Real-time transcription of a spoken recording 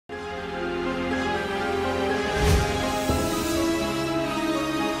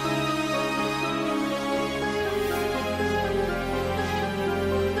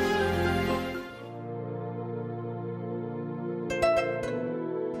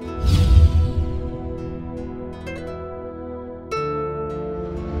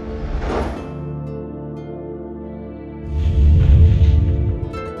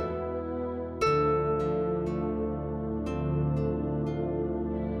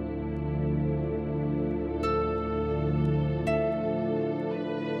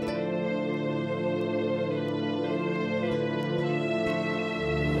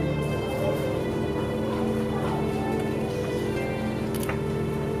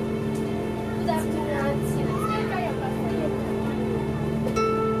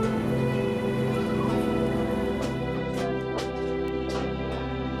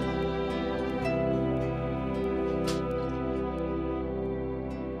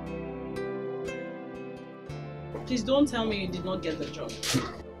Please don't tell me you did not get the job.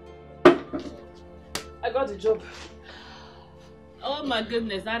 I got the job. Oh my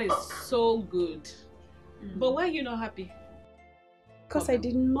goodness, that is so good. But why are you not happy? Because I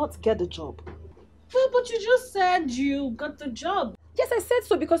did not get the job. Well, but you just said you got the job. Yes, I said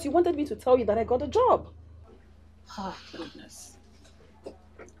so because you wanted me to tell you that I got the job. Oh, goodness.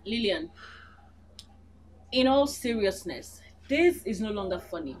 Lillian, in all seriousness, this is no longer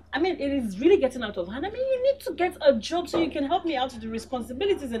funny. I mean, it is really getting out of hand. I mean, you need to get a job so you can help me out with the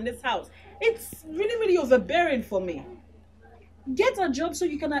responsibilities in this house. It's really, really overbearing for me. Get a job so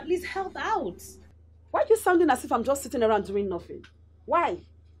you can at least help out. Why are you sounding as if I'm just sitting around doing nothing? Why?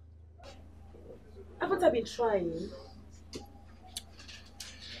 Haven't I been trying?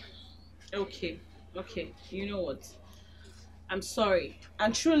 Okay. You know what? I'm sorry.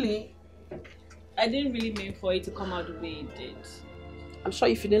 And truly, I didn't really mean for it to come out the way it did. I'm sure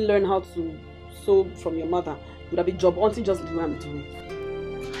if you didn't learn how to sew from your mother, you would have been job hunting just the way I'm doing.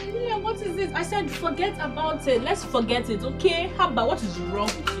 Yeah, what is this? I said forget about it. Let's forget it, okay? How about what is wrong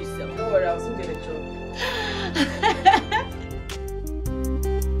with yourself? Don't worry, I'll still get a job.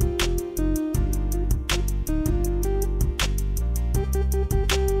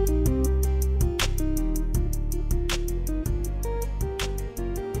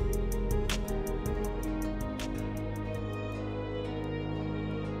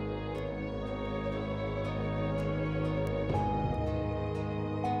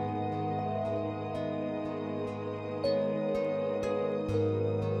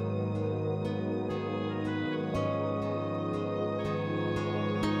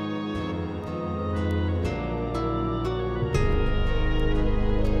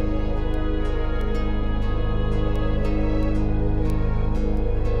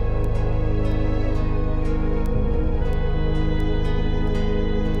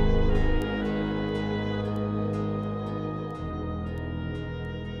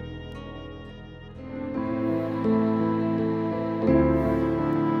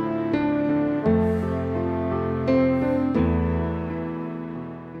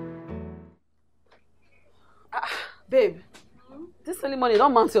 Babe, this early morning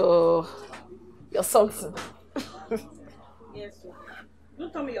don't mount your something. Yes, sir.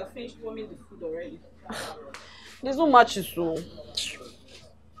 Don't tell me you're finished warming the food already. There's no matches, so.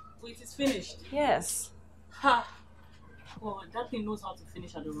 Oh, it is finished? Yes. Ha! Oh, that thing knows how to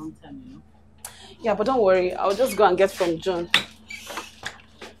finish at the wrong time, you know? Yeah, but don't worry. I'll just go and get from John.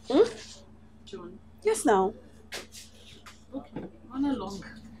 John? Yes, now. Okay, run along.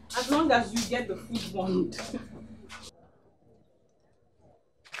 As long as you get the food warmed.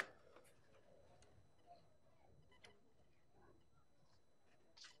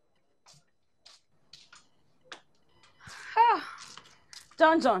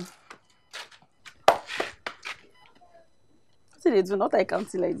 John. See, they do not I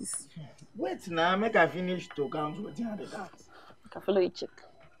count like this. Wait now, make I finish to count what you had the dance. I can follow you check.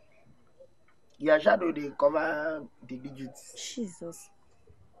 Your shadow they cover the digits. Jesus.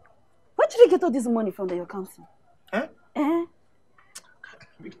 Where did you get all this money from that you're counting? Huh?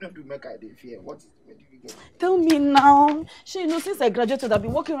 We don't do make idea fear. Where did you get it? Tell me now. You know, since I graduated, I've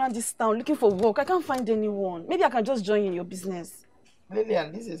been walking around this town looking for work. I can't find anyone. Maybe I can just join in your business.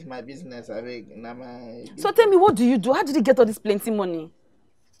 Lillian, this is my business. I beg. So tell me, what do you do? How did you get all this plenty money?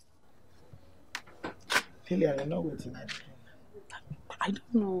 Lillian, you know what I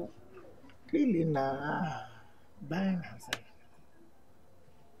don't know. Lillian, buying and selling.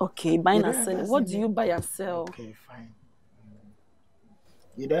 Okay, buying and selling. What do you buy and sell? Okay, fine.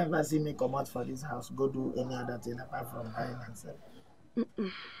 You don't ever see me come out for this house, go do any other thing apart from buying and selling. Okay.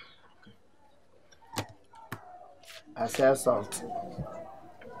 I sell salt.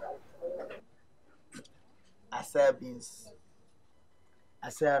 I sell beans. I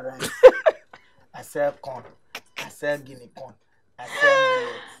sell rice. I sell corn. I sell guinea corn. I sell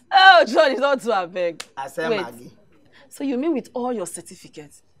millet. Oh, John, it's not too big. I sell Maggi. So you mean with all your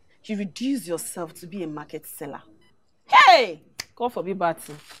certificates, you reduce yourself to be a market seller? Hey! God forbid bad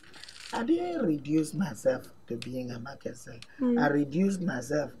thing. I didn't reduce myself to being a market seller. I reduced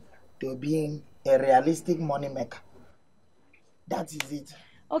myself to being a realistic money maker. That is it.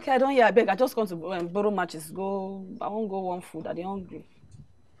 Okay, I don't hear. I beg. I just come to borrow matches. I won't go want food. I'm hungry.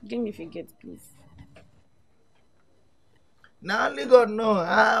 Give me if you get, please. Now only God know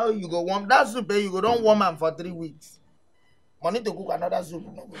how you go warm that soup. You go don't warm am for 3 weeks. Money to cook another soup.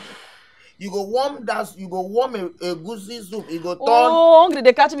 You go warm that. You go warm a goosey soup. You go turn. Oh, hungry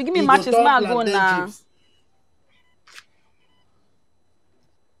they catch me. Give me matches, ma go now.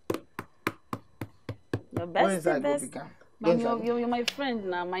 Your bestie, you're my friend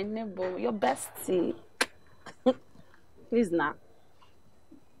now, my neighbor, your bestie. Please now.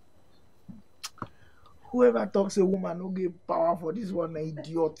 Whoever talks a woman no give power for this one, an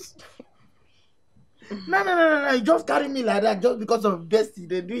idiot. No. You just carry me like that just because of bestie.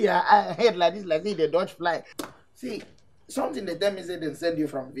 They do your head like this, like they dodge fly. See, something they tell me say they send you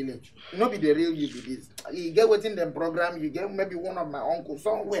from village. No be the real you be this. You get within them program, you get maybe one of my uncles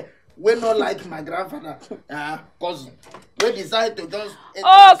somewhere. We not like my grandfather, cousin. We decide to just.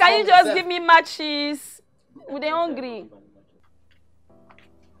 Oh, can you just give me matches? We're hungry.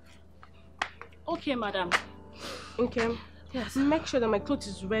 Okay, madam. Okay. Yes. Make sure that my clothes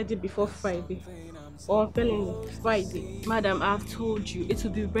is ready before Friday. Or I'm telling you, Friday. Madam, I've told you it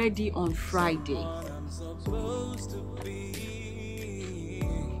will be ready on Friday.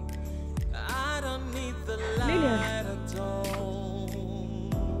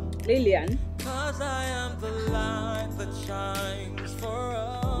 Lillian.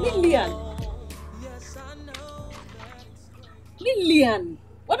 Lillian,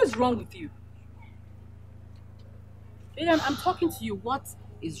 what is wrong with you? Lillian, I'm talking to you. What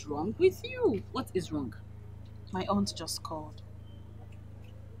is wrong with you? What is wrong? My aunt just called.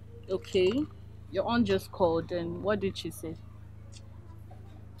 Okay, your aunt just called, and what did she say?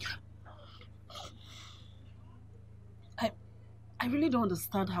 I really don't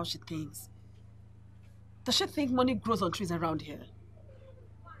understand how she thinks. Does she think money grows on trees around here?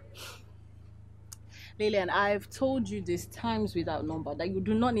 Lillian, I've told you this times without number that you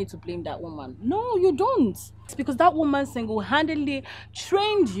do not need to blame that woman. No, you don't. It's because that woman single-handedly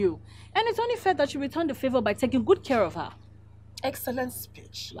trained you. And it's only fair that you return the favor by taking good care of her. Excellent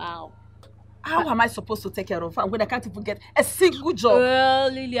speech. Wow. How am I supposed to take care of her when I can't even get a single job? Well,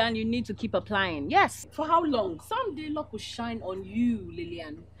 Lillian, you need to keep applying. Yes. For how long? Someday luck will shine on you,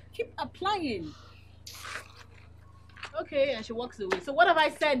 Lillian. Keep applying. Okay, and she walks away. So what have I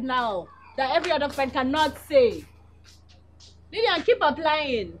said now that every other friend cannot say? Lillian, keep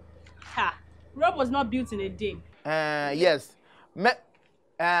applying. Ha. Rome was not built in a day. Yes.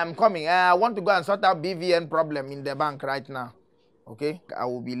 I'm coming. I want to go and sort out BVN problem in the bank right now. Okay, I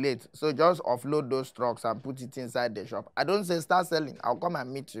will be late. So just offload those trucks and put it inside the shop. I don't say start selling. I'll come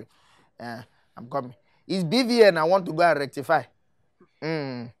and meet you. I'm coming. It's BVN I want to go and rectify.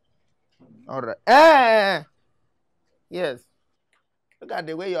 All right. Yes. Look at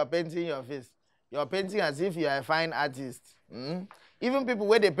the way you're painting your face. You're painting as if you're a fine artist. Even people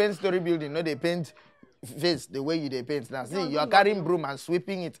where they paint story building, no, they paint face the way they paint now. See, you're carrying broom and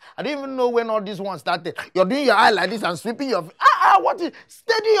sweeping it. I don't even know when all this one started. You're doing your eye like this and sweeping your face. What is?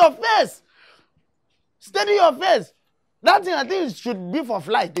 Steady your face. Steady your face. That thing I think should be for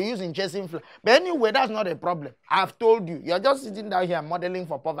flight, they use in chasing fly. But anyway, that's not a problem. I've told you. You're just sitting down here modeling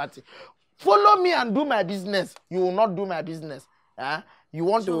for poverty. Follow me and do my business. You will not do my business. You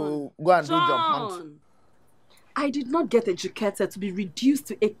want to go and do job hunt. I did not get educated to be reduced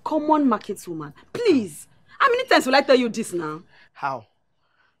to a common market woman. Please. How many times will I tell you this now? How?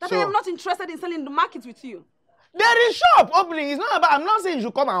 That I am not interested in selling the market with you. There is shop opening. It's not about, I'm not saying you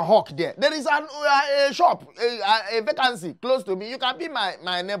should come and hawk there. There is a shop, a vacancy close to me. You can be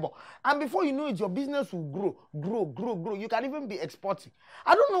my neighbor. And before you know it, your business will grow. You can even be exporting.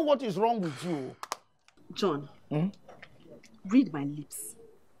 I don't know what is wrong with you. John, read my lips.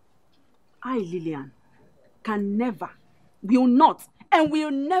 I, Lillian, can never, will not, and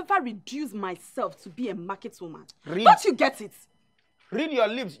will never reduce myself to be a market woman. Don't you get it? Read your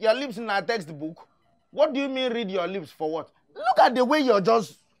lips. Your lips in a textbook. What do you mean read your lips for what? Look at the way you're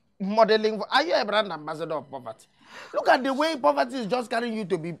just modeling. Are you a brand ambassador of poverty? Look at the way poverty is just carrying you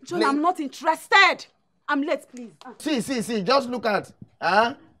to be... John, I'm not interested. I'm late, please. See. Just look at...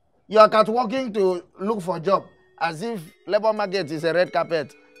 You're catwalking to look for a job as if labor market is a red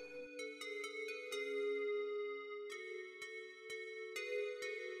carpet.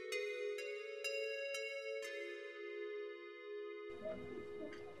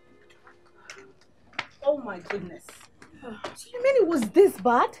 Oh my goodness. So you mean it was this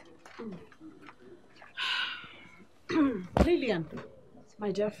bad? Lillian.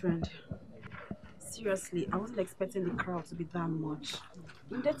 My dear friend, seriously, I wasn't expecting the crowd to be that much.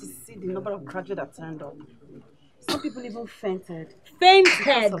 You needed to see the number of graduates that turned up. Some people even fainted. Fainted?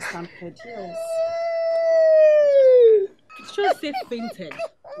 Because of stampede, yes. Just say fainted.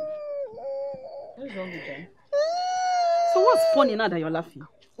 What's wrong with them? So what's funny now that you're laughing?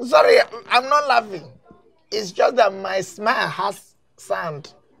 Sorry, I'm not laughing. It's just that my smile has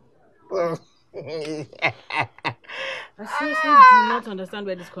sand. I seriously do not understand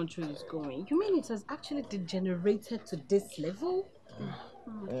where this country is going. You mean it has actually degenerated to this level?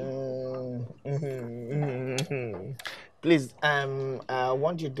 Please, I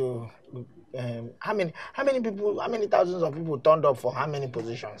want you to, how many people, how many thousands of people turned up for how many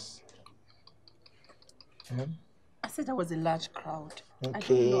positions? I said there was a large crowd. Okay. I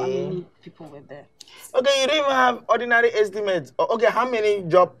don't know how many people were there. Okay, you didn't even have ordinary estimates. Okay, how many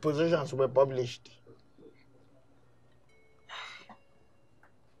job positions were published?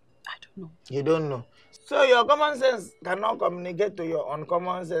 I don't know. You don't know. So your common sense cannot communicate to your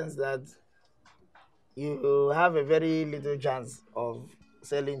uncommon sense that you have a very little chance of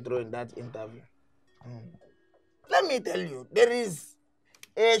selling through in that interview. Let me tell you, there is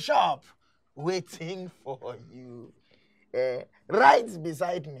a shop waiting for you right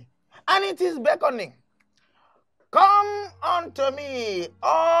beside me, and it is beckoning. Come unto me,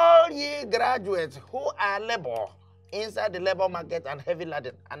 all ye graduates who are labor inside the labor market and heavy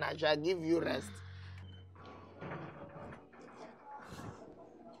laden, and I shall give you rest.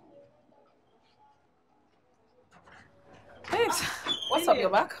 Babes, what's up your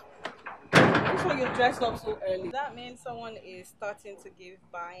back? That's why you dressed up so early. Does that mean someone is starting to give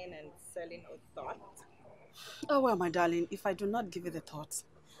buying and selling a thought? Oh, well, my darling, if I do not give it a thought,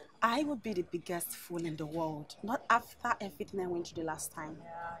 I would be the biggest fool in the world. Not after everything I went through the last time.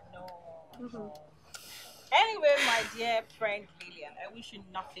 Yeah, no. Anyway, my dear friend Lillian, I wish you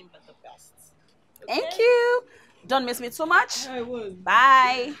nothing but the best. Okay? Thank you. Don't miss me too much. I will.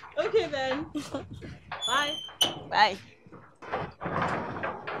 Bye. Okay then. Bye. Bye.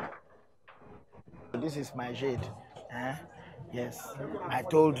 This is my shade. Yes, I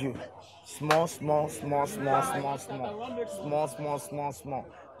told you. Small.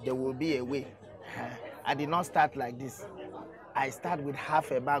 There will be a way. I did not start like this. I start with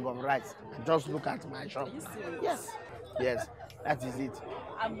half a bag of rice. Just look at my shop. Are you serious? Yes, that is it.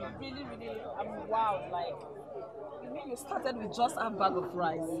 I'm wowed. Like, you mean you started with just a bag of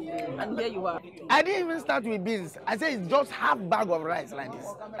rice, and here you are. I didn't even start with beans. I said it's just half bag of rice like this.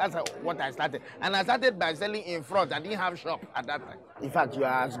 That's what I started. And I started by selling in front. I didn't have shop at that time. In fact, you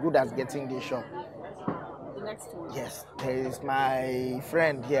are as good as getting the shop. The next one. Yes, there is my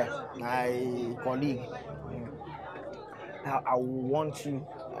friend here, my colleague. Now I want you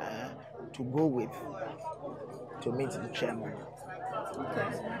to go with to meet the chairman. So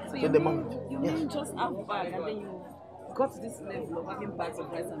To the moment. you Yes. mean just half bag, and then you got to this level of having bags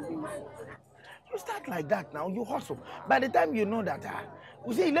of rice and beans? You start like that now, you hustle. By the time you know that,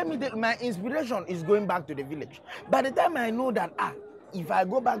 you see, let me tell you, my inspiration is going back to the village. By the time I know that, if I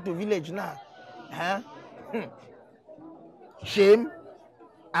go back to village now, shame,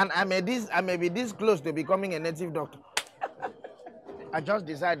 and I may be this close to becoming a native doctor. I just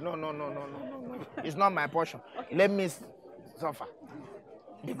decide, no. It's not my portion. Okay. Let me suffer.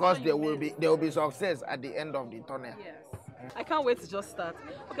 Because there will be success at the end of the tunnel. Yes. I can't wait to just start.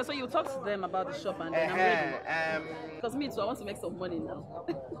 Okay, so you talk to them about the shop and then I'm ready. Because me too, I want to make some money now.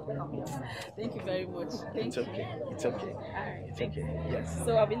 Thank you very much. It's okay. It's okay. It's okay. Yes.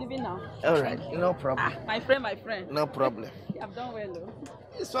 So I'll be leaving now. All right. No problem. My friend. No problem. I've done well though.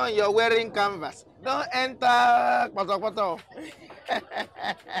 This one you're wearing canvas. Don't enter.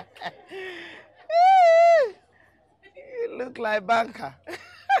 You look like banker.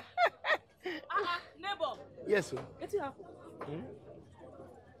 Neighbor. Yes, sir. What you happen?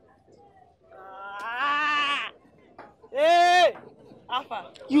 Hey!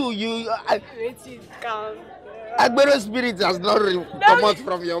 Alpha. Agbero spirit has not come out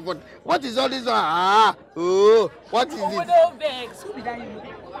from your body. What is all this? What is it? No vex. Who be that you look?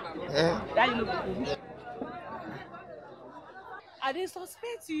 That you look. I dey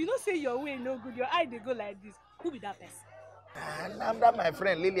suspect you. You know say your way no good. Your eye they go like this. Who be that person? I'm that my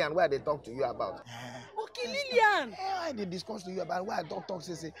friend Lillian, where they talk to you about. Okay, Lillian. I did discuss to you about why I talk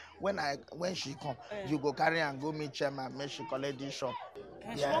say when she come, you go carry and go meet chairman, make she collect this shop.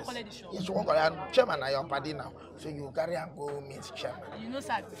 She won't collect the shop. Yes, she won't collect. Chairman are your party now, so you carry and go meet chairman. You know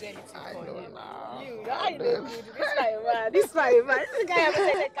sir, I go do anything I for know you. now. You, your eye no good. This my man. This guy ever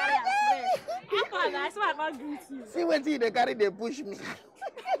say they carry as friend. How far? I swear I can't greet you. See when they carry, they push me.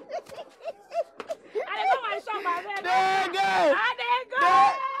 I know my shop, my friend. There go.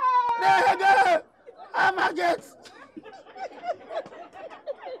 I'm a get.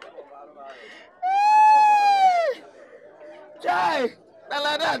 Chai, now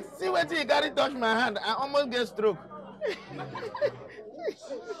like that. See when you carry touch my hand, I almost get stroke.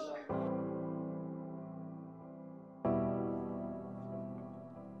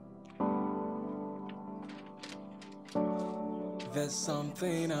 The there's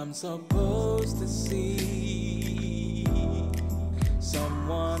something I'm supposed to see,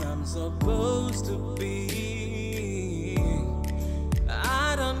 someone I'm supposed to be.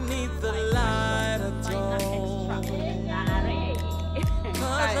 I don't need the light at all,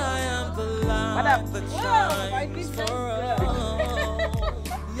 'cause I am the light that shines for all.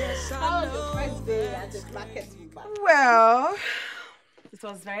 Yes, I know. Well, it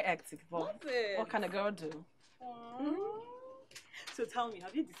was very hectic, but what can a girl do? So tell me,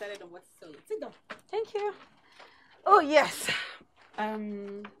 have you decided on what to sell? Sit down. Thank you. Oh yes.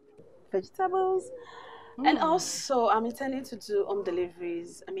 Vegetables. And also I'm intending to do home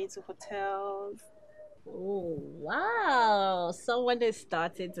deliveries. I mean to hotels. Oh, wow. Someone is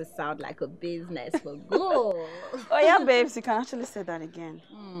starting to sound like a business for good. Oh yeah, babes, you can actually say that again.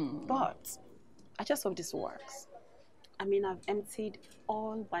 But I just hope this works. I mean, I've emptied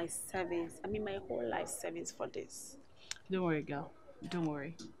all my savings. I mean, my whole life savings for this. Don't worry, girl. Don't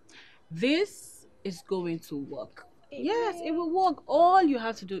worry. This is going to work. Yes, it will work. All you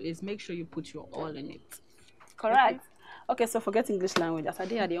have to do is make sure you put your all in it. Correct. Okay, so forget English language. As I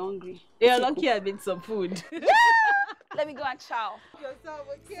did, are they hungry? You're lucky I made some food. Let me go and chow. Yourself,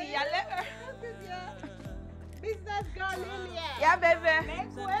 okay? See ya later. Business girl, Lilia. Yeah, baby.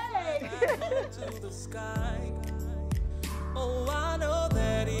 Make way. To the sky. Oh, I know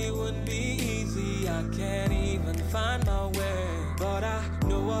that it wouldn't be easy. I can't even find my way, but I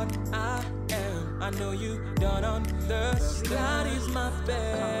know what I am. I know you don't understand. The cloud is my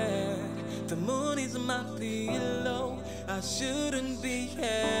bed, the moon is my pillow. I shouldn't be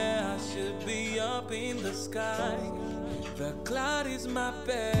here, I should be up in the sky. The cloud is my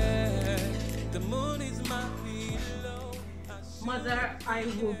bed, the moon is my pillow. Mother, I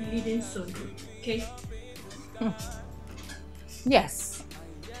will be leaving soon, okay? Yes.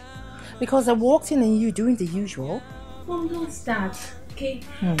 Because I walked in and you doing the usual. Mom, don't start, okay?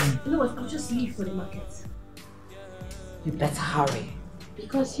 You know what? I'll just leave for the market. You better hurry.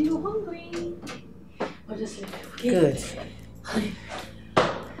 Because you're hungry. I'll just leave, okay? Good.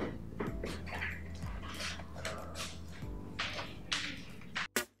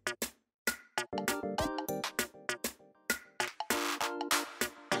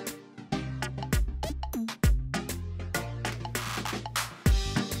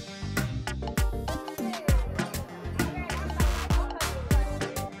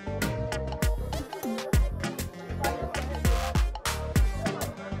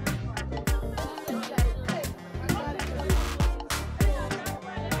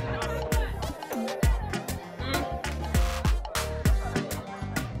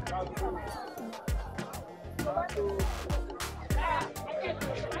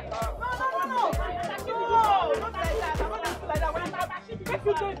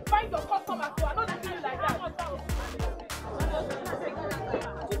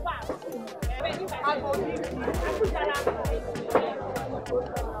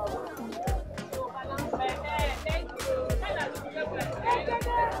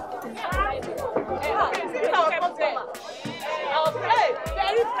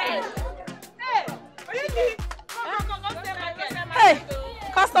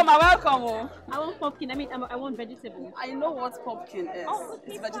 Welcome. I want pumpkin. I want vegetable. I know what pumpkin is. Oh,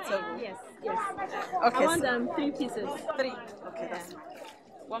 it's vegetable. Yes, yes. Okay. I want 3 pieces. 3. Okay, that's fine.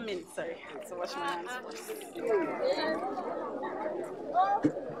 1 minute, sorry. So wash my hands first.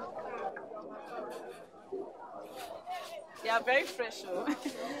 Yeah, very fresh. Oh. I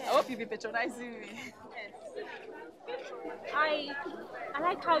hope you'll be patronizing me. I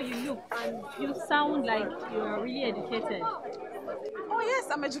like how you look and you sound like you're really educated. Oh yes,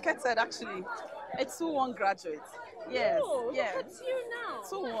 I'm educated actually. A 2-1 graduate. Yes. Oh, yes. look at you now.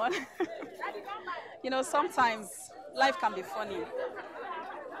 2-1. You know, sometimes life can be funny.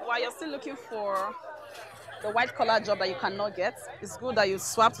 While you're still looking for the white collar job that you cannot get, it's good that you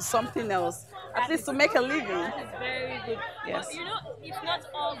swap to something else, at least to make a living. That is very good. Yes. But you know, it's not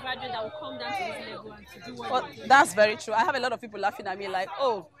all graduates that will come down to this level and to do what Well, that's very true. I have a lot of people laughing at me like,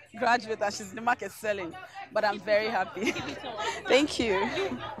 oh, graduate and she's in the market selling. But I'm very happy. Thank you.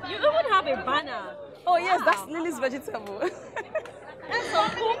 You even have a banner. Oh yes, that's Lily's vegetable. That's some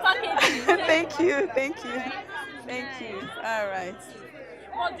cool packaging. Thank you, thank you. Thank you. All right.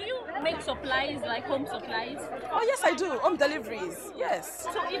 Well, do you make supplies, like home supplies? Oh yes, I do. Home deliveries. Yes.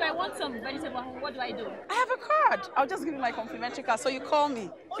 So if I want some vegetable, what do I do? I have a card. I'll just give you my complimentary card. So you call me.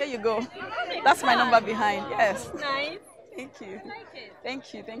 Here you go. That's my number behind. Yes. Nice. Thank you. Like it.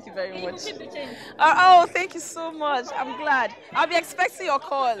 Thank you. Thank you very You much. keep the change. Oh, thank you so much. I'm glad. I'll be expecting your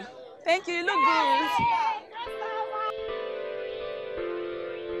call. Thank you. You look good.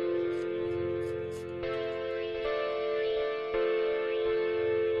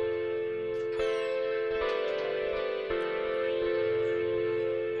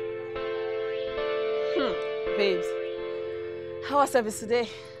 babes. How was service today?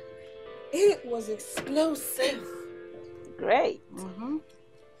 It was explosive. Great.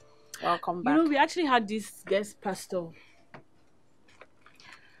 Welcome back. You know, we actually had this guest pastor.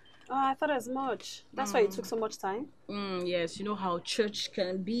 Oh, I thought as much. That's why it took so much time. Yes, you know how church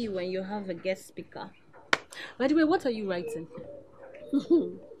can be when you have a guest speaker. By the way, what are you writing?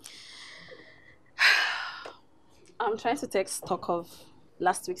 I'm trying to take stock of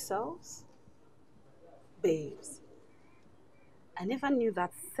last week's sales. Babes, I never knew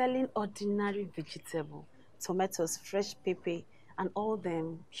that selling ordinary vegetable, tomatoes, fresh pepper, and all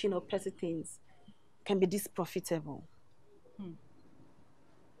them, petty things can be this profitable.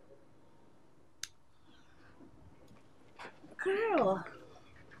 Girl,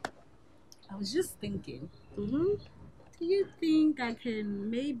 I was just thinking. Do you think I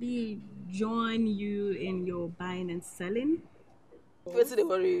can maybe join you in your buying and selling? What's the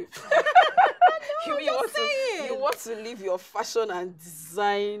worry? You want to leave your fashion and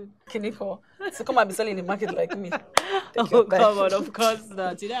design Kiniko to come and be selling in the market like me? Oh, come on, of course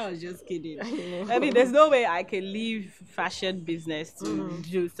not. Today I was just kidding. I mean, there's no way I can leave fashion business to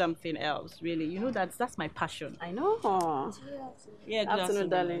do something else, really. You know, that's my passion. I know. Yeah, good Afternoon,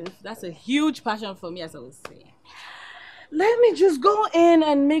 darling. That's a huge passion for me, as I was saying. Let me just go in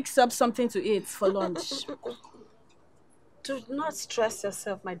and mix up something to eat for lunch. Do not stress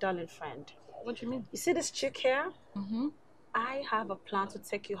yourself, my darling friend. What do you mean? You see this chick here? I have a plan to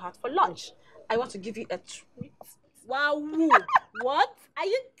take you out for lunch. I want to give you a treat. Wow. What? Are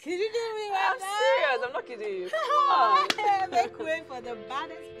you kidding me right I'm now? serious. I'm not kidding you. Come on. Make way for the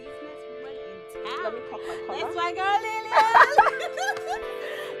baddest businesswoman in town. Let me pop my collar. It's my girl, Lillian.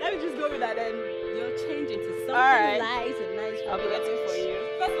 Let me just go with that then. You'll change into something nice and nice. I'll be waiting for you.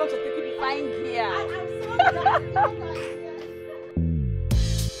 First lunch will take you fine here. I'm so done.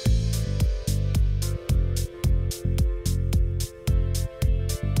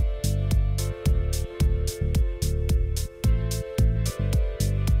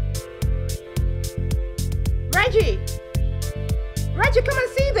 Reggie, come and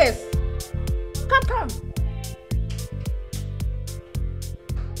see this. Come.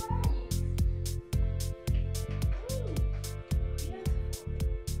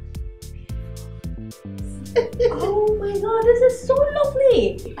 Oh my god, this is so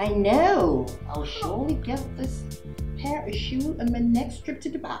lovely. I know. I'll surely get this pair of shoes on my next trip to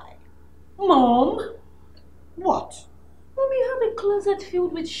Dubai. Mom? What? Mom, you have a closet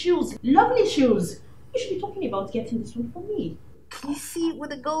filled with shoes. Lovely shoes. You should be talking about getting this one for me. You see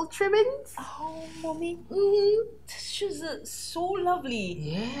with the gold trimmings? Oh, mommy. These shoes are so lovely.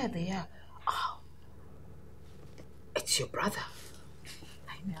 Yeah, they are. Oh. It's your brother.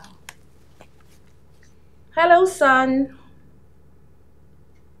 I know. Hello, son.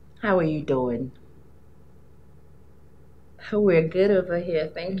 How are you doing? We're good over here,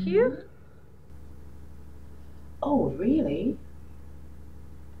 thank you. Oh, really?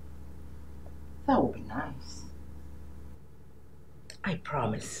 That would be nice. I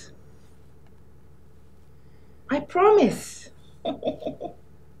promise. I promise.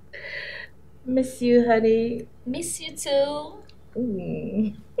 Miss you, honey. Miss you too.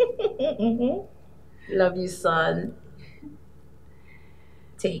 Love you, son.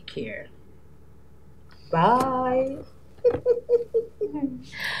 Take care. Bye.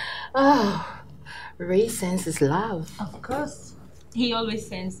 Oh, Ray senses love. Of course. He always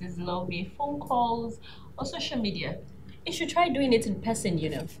senses love via phone calls or social media. You should try doing it in person, you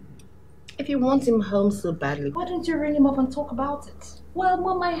know. If you want him home so badly, why don't you ring him up and talk about it? Well,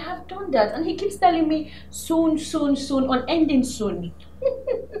 Mom, I have done that, and he keeps telling me soon, on ending soon.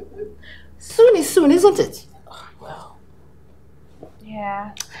 Soon is soon, isn't it? Oh, well.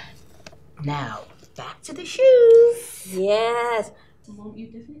 Yeah. Now, back to the shoes. Yes. Mom,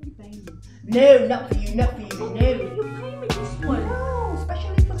 you're definitely paying me. No, not for you, no. You're paying me this one. No,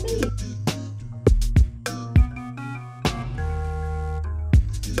 especially for me.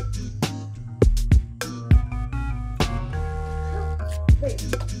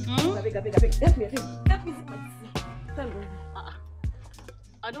 Help me zip my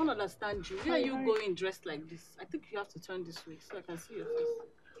I don't understand you. Where are you going dressed like this? I think you have to turn this way so I can see your face.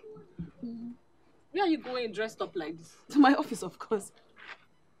 Where are you going dressed up like this? To my office, of course.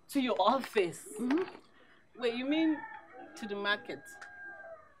 To your office? Wait, you mean to the market?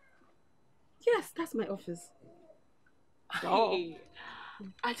 Yes, that's my office. Hey,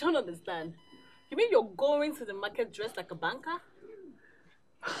 I don't understand. You mean you're going to the market dressed like a banker?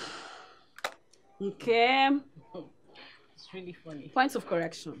 Okay. It's really funny. Points of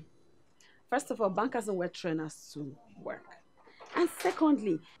correction. First of all, bankers don't wear trainers to work. And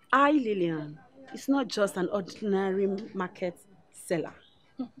secondly, I, Lillian, It's not just an ordinary market seller.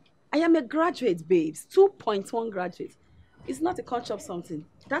 I am a graduate, babes. 2.1 graduate. It's not a culture of something.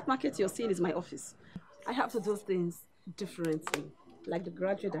 That market you're seeing is my office. I have to do things differently, like the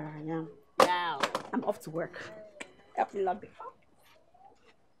graduate that I am. Wow. I'm off to work. Help me love it.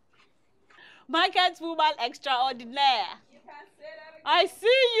 Market woman extraordinaire. I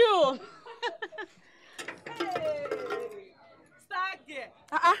see you. Start there.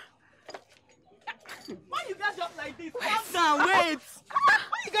 Why you got job like this? Calm down, wait.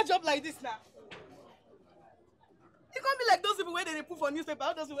 Why you got job like this now? You can't be like those people where they put for newspaper.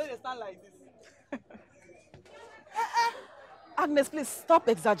 How those people where they stand like this? Agnes, please stop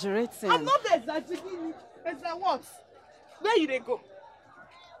exaggerating. I'm not exaggerating. It's like what? Where you they go?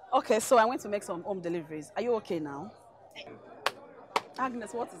 Okay, so I went to make some home deliveries. Are you okay now?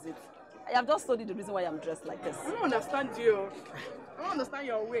 Agnes, what is it? I have just told you the reason why I'm dressed like this. I don't understand you. I don't understand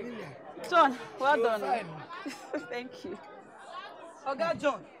your way. John, well done. Thank you. Okay,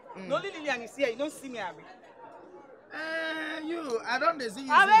 John. No Lillian is here. You don't see me, Abby. You, I don't see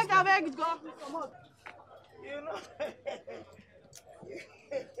you. I beg, go. Come on. You know.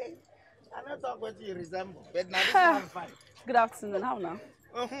 I don't talk what you resemble, but now this one fine. Good afternoon. How now?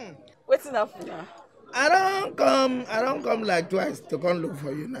 What's enough now? I don't come like twice to come look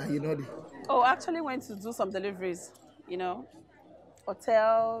for you now, you know. Oh, I actually went to do some deliveries, you know,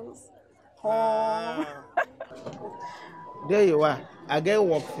 hotels, home. There you are. I get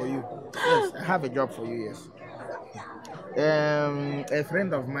work for you. Yes, I have a job for you, yes. A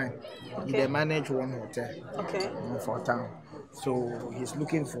friend of mine, they manage one hotel for town. So he's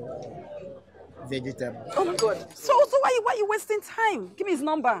looking for vegetables. Oh my God. So why are you wasting time? Give me his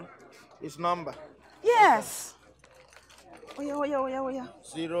number. His number? Yes. Oh yeah.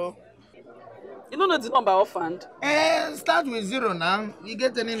 0. You don't know the number offhand? Start with 0 now. You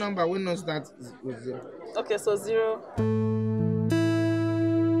get any number when no start with 0. Okay, so 0.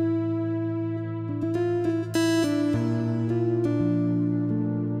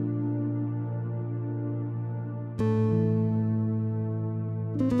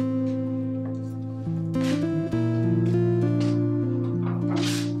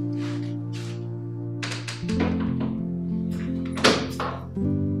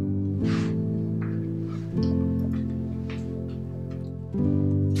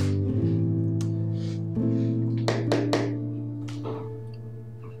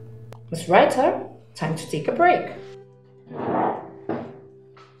 Miss Writer, time to take a break.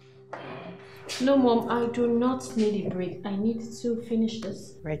 No, Mom, I do not need a break. I need to finish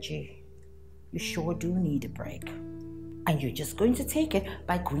this. Reggie, you sure do need a break. And you're just going to take it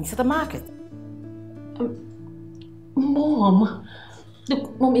by going to the market. Mom,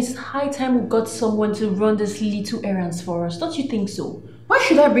 look, Mom, it's high time we got someone to run these little errands for us. Don't you think so? Why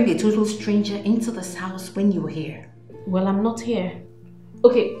should I bring a total stranger into this house when you're here? Well, I'm not here.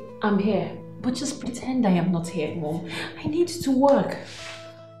 Okay, I'm here. But just pretend I am not here, Mom. I need to work.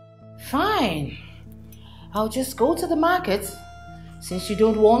 Fine. I'll just go to the market since you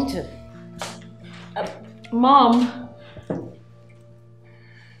don't want to. Mom.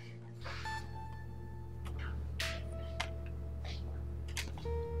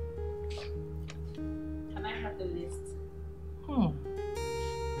 Can I have the list?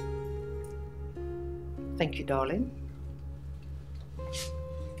 Thank you, darling.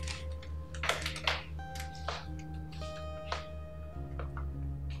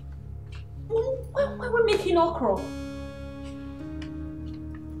 Why are we making okra?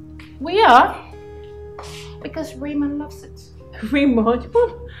 We are. Because Raymond loves it. Raymond?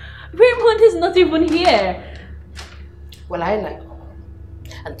 Raymond is not even here. Well, I like okra.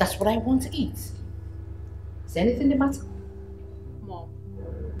 And that's what I want to eat. Is anything the matter? Mom.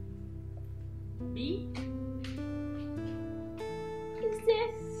 Me? Is there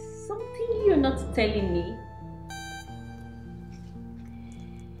something you're not telling me?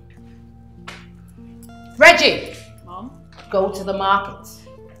 Reggie! Mom? Go to the market.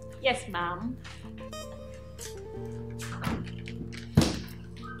 Yes, ma'am.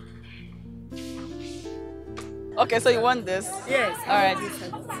 Okay, so you want this? Yes. All right.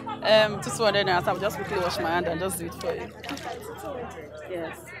 200 naira. I'll just quickly wash my hand and just do it for you.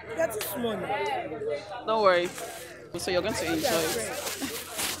 Yes. That's too small. Don't worry. So you're going to enjoy it.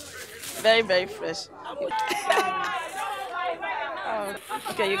 Very, very fresh. Oh,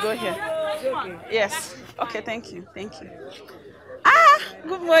 okay, you go here. Yes. Okay, thank you. Thank you.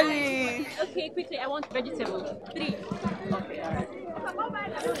 Good morning. Okay, quickly, I want vegetable. 3. Okay, all right.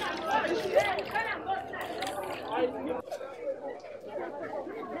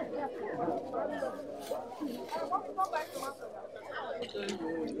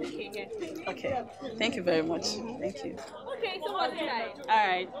 Okay, here. Okay. Okay. Thank you very much. Thank you. Okay, so what's inside? All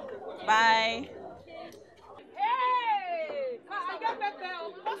right. Bye. Hey! I get pepper.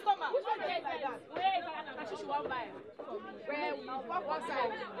 Customer. Which one get like that? Wait, she won't buy. Where we one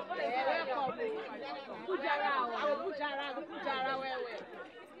side. Welcome. Pujara, where?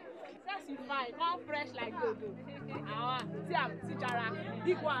 That's fine. All fresh like dodo. See Jara.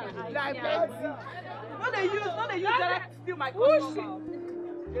 Big one. Like plenty. No, they use Jara to steal my customer.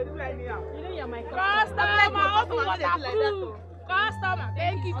 You know you're my customer. Also waterproof. Customer.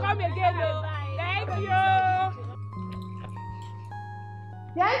 Thank you. Come again. Thank you.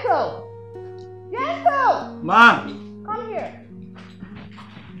 Yanko! Ma! Come here.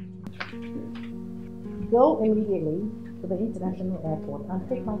 Go immediately to the international airport and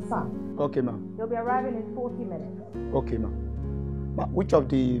pick my son. Okay, ma. He'll be arriving in 40 minutes. Okay, ma. Ma, which of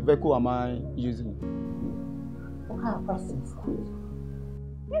the vehicle am I using? What kind of question is that?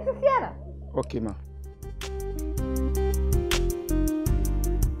 Use the theater. Okay, ma.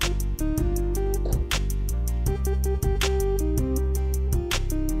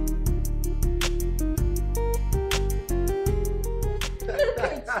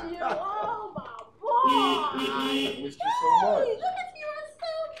 I missed you so much. Look at you, you're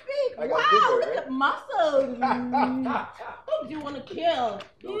so big. I got Wow, bigger, look right? at muscles. Who do you want to kill?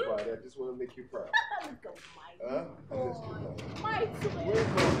 Nobody. I just want to make you proud. Look at Huh?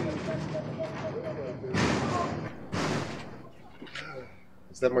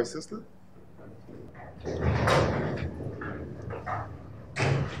 Is that my sister?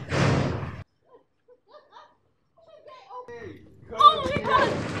 Oh my god!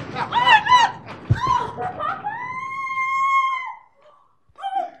 Oh my god!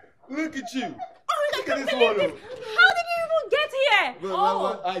 Look at you. Oh, Look at this one. How did you even get here?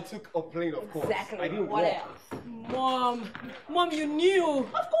 Well, I took a plane, of course. Exactly. I didn't What walk. Mom, you knew.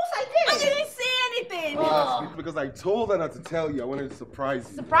 Of course I did. And you didn't say anything. Yes, because I told her not to tell you. I wanted to surprise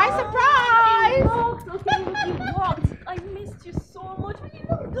you. Surprise, surprise! You walked, okay, you walked. I missed you so much, but you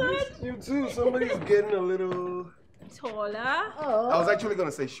look good. You too. Somebody's getting a little Taller. I was actually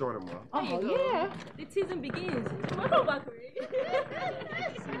gonna say shorter, Mom. Oh yeah. The season begins. Welcome back,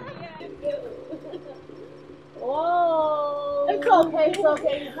 Oh, it's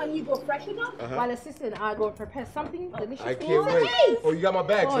okay. Honey, you go freshen up while the sister and I go prepare something delicious. I can't wait. Oh, you got my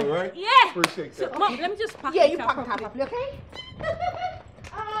bag, too, right? Yeah. Appreciate that. So, Mom, let me just pack Yeah, it you up pack it properly. properly, okay?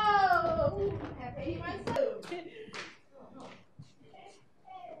 Oh, happy myself.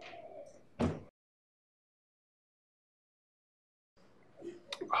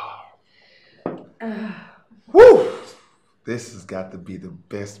 Woo! This has got to be the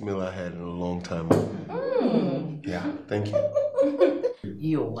best meal I had in a long time. Yeah, thank you.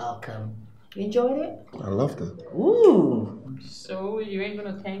 You're welcome. You enjoyed it? I loved it. Ooh. So you ain't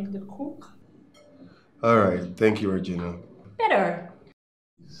gonna thank the cook? All right, thank you, Regina. Better.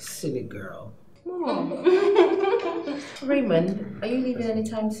 Silly girl. Raymond, are you leaving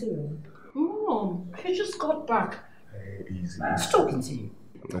anytime soon? Mom, he just got back. Hey, easy. Who's talking to you?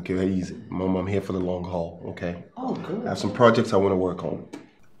 Okay, hey, easy. Mom, I'm here for the long haul, okay? Oh, good. I have some projects I want to work on.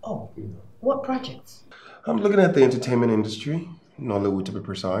 Oh, what projects? I'm looking at the entertainment industry, Nollywood to be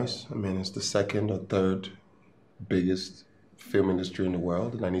precise. I mean, it's the second or third biggest film industry in the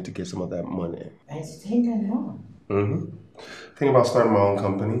world, and I need to get some of that money. Entertainment, huh? Mm-hmm. Thinking about starting my own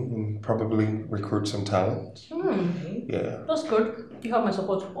company and probably recruit some talent. Yeah. That's good. You have my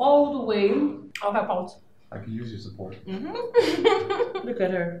support all the way. I'll help out. I could use your support. Look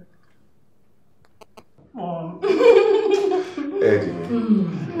at her. Mom.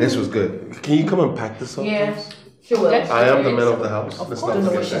 Eddie, this was good. Can you come and pack this up? Yes. She will. I am the man of the house. Of Let's course. not I don't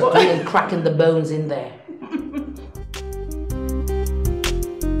know what forget she's that. doing, cracking the bones in there.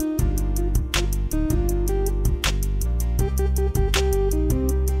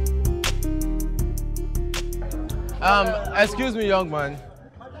 Excuse me, young man.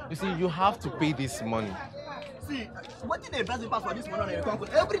 You see, you have to pay this money. See, what did they pass for this money?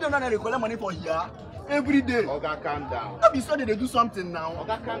 Every day, they collect money for here. Every day. Oga, calm down. Not be sudden they do something now.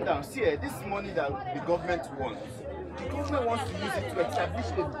 Oga, calm down. See, this money that the government wants. The government wants to use it to establish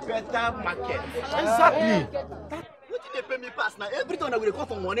a better market. Exactly. What did they pay me pass now? Every time I will call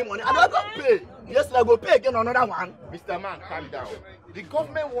for money, I don't go pay. Yes, I go pay again another one. Mr. Man, calm down. The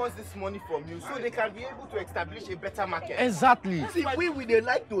government wants this money from you so they can be able to establish a better market. Exactly. See, we they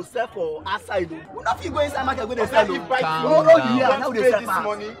like to sell for outside. We not fit go inside market go they sell. If by Calm you down. want now to they pay sell this pass.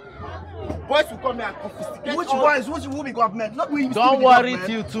 money, boys will come here and confiscate Which all- boys? Which will be government? Not we. Don't worry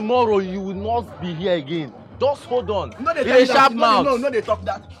till tomorrow. You will not be here again. Just hold on. No, they Be tell a you that. sharp No, mouth. no, they talk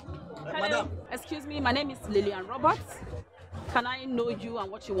that. Madam. Excuse me, my name is Lillian Roberts. Can I know you and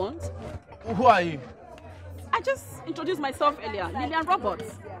what you want? Who are you? I just introduced myself earlier, Lillian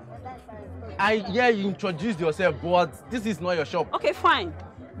Roberts. I hear you introduced yourself, but this is not your shop. Okay, fine.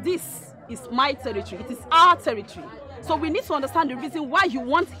 This is my territory. It is our territory. So we need to understand the reason why you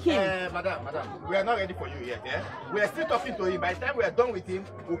want him. Madam, we are not ready for you yet. Yeah? We are still talking to him. By the time we are done with him,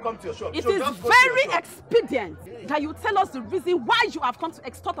 we'll come to your shop. It is very expedient that you tell us the reason why you have come to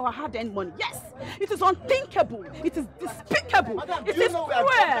extort our hard-earned money. Yes, it is unthinkable. It is despicable. Madam, it do you is know we are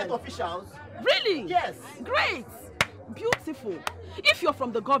government officials? Really? Yes. Great. Beautiful. If you're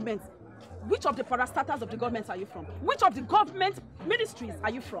from the government, which of the parastatals of the government are you from? Which of the government ministries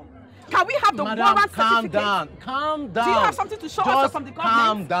are you from? Can we have the warrant certificate? Calm down. Do you have something to show us from the government?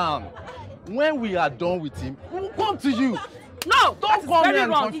 Calm down. When we are done with him, we'll come to you. No, don't come here very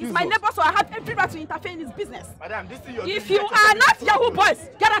and wrong. He's confuse my us. neighbor, so I have every right to interfere in his business. Madam, this is your If you are not Yahoo boys,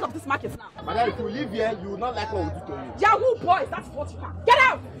 get out of this market now. Madam, if you live here, you will not like what we do to you. Yahoo boys, that's what you can. Get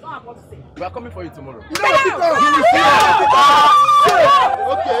out! You don't have what to say. We are coming for you tomorrow. Get out!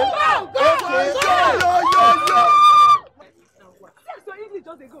 So English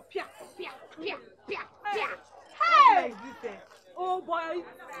just they go pia pia pia pia pia. Hey! Oh boy,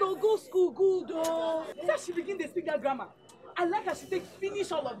 so go school good oh. Since she begin to speak that grammar, I like how she take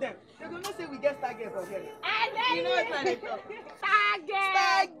finish all of them. They go not say we get target for here. You know what I mean?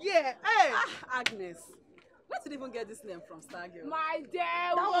 Target. Hey! Agnes, where did you even get this name from, Stargirl? My dear,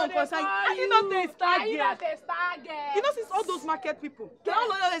 That one concern I you. not a Stargate. You not a Stargate. You know, since all those market people, they all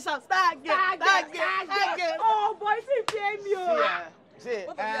know they shout Stargirl, Stargate. Oh boy, see shame you.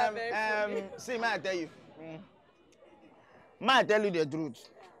 See, may I tell you? May I tell you the truth?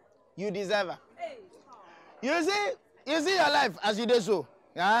 You deserve her. You see your life as you do so.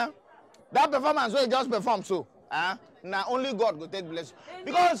 Yeah? That performance where you just perform so. Now only God will take bless.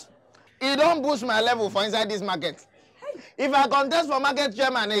 Because it don't boost my level for inside this market. If I contest for market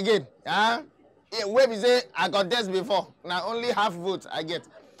chairman again, where we say I contest before, now only half vote I get.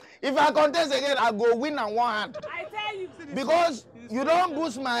 If I contest again, I go win on one hand. I tell you. Because you don't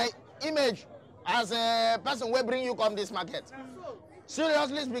boost my image as a person who bring you come this market.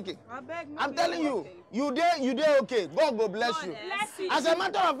 Seriously speaking, I'm telling you, you did okay. God will bless you. As a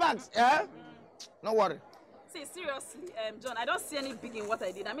matter of fact, no worry. See, seriously, John, I don't see any big in what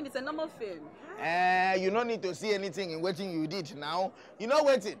I did. I mean, it's a normal film. You don't need to see anything in what you did now. You know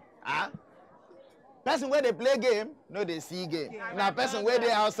waiting, person where they play game, no they see game. Now person where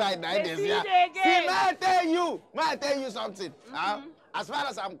they outside, now they see. See, may I tell you something. As far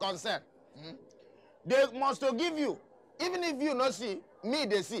as I'm concerned, they must to give you, even if you not see, me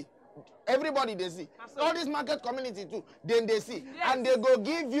they see. Everybody they see. All this market community too, then they see. Yes. And they go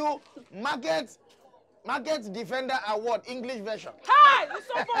give you market defender award English version. Hi, it's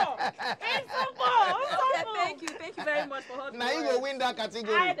so far. Thank you very much for helping. Now you go win that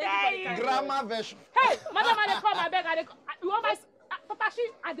category. Grammar version. Hey, madam, I come, I beg, you want my Tatashi,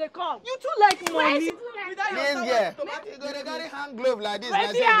 and they come. You too like money. This girl, you go to carry hand glove like this.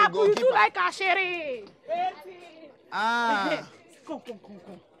 Wait, you too like a sherry. Come.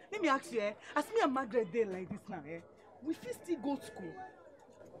 Let me ask you, as me and Margaret dey like this now, we fit still go to school?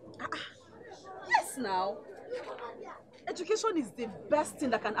 Yes, now. Education is the best thing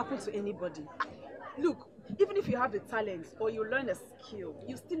that can happen to anybody. Look, even if you have the talent or you learn a skill,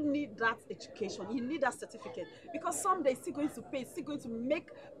 you still need that education. You need that certificate because someday it's still going to pay, it's still going to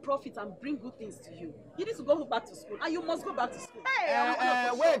make profit and bring good things to you. You need to go back to school, and you must go back to school.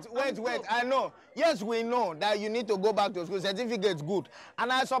 Wait. I know. Yes, we know that you need to go back to school. Certificate's good,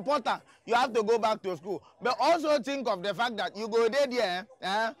 and I support that. You have to go back to school, but also think of the fact that you go there.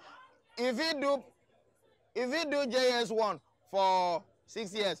 If you do JS1 for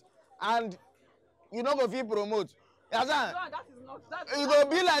 6 years and you don't go feel promote, you go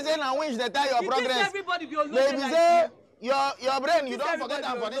be like saying and wish the time your progress. Everybody be maybe say your brain you don't forget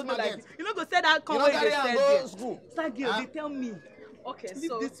that for this market. You don't go say that come when they said go school. Stargirl, they tell me. Okay,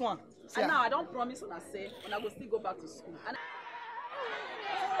 so this one. And now I don't promise when I say when I go still go back to school. And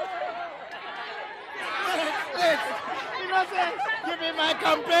wait, you know say give me my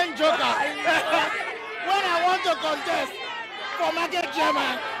campaign joker. When I want to contest for market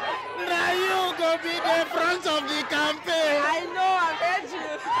chairman, now you go be the front of the campaign. I know, I've heard you.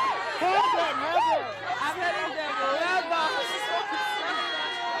 Hold on. I'm hearing them. Well done.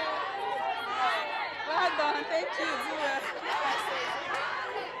 Well done, thank you.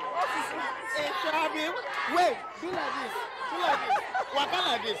 Wait, do like this. Waka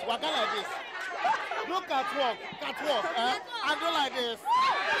like this. Do catwalk, and do like this.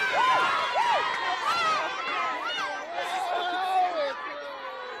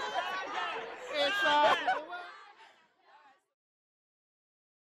 It's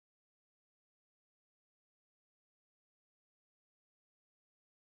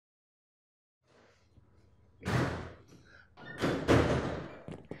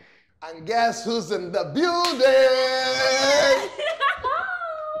And guess who's in the building?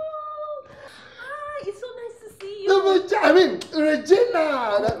 It's so nice to see you. I mean,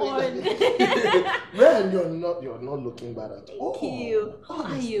 Regina. Come on. Man, you're not looking bad at all. Thank you. How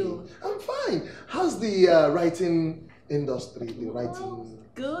are you? I'm fine. How's the writing industry? The writing.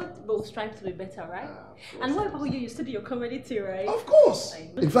 Good, but we'll strive to be better, right? And what about you? You study your comedy too, right? Of course.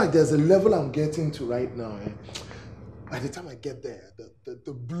 In fact, there's a level I'm getting to right now. By the time I get there,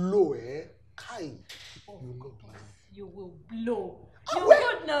 the blow, Kai. You will blow. You're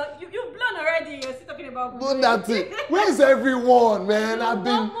good now. You've blown already. You're still talking about blowing. That's it. Where's everyone, man? I've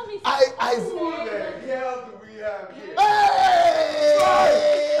been. Who the hell do we have here? Hey!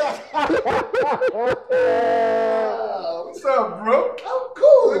 What's up, bro? I'm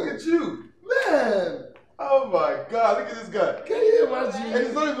cool. Look at you. Man. Oh my God, look at this guy. Can you imagine? And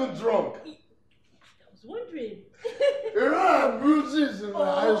he's not even drunk. I was wondering. You don't have bruises in my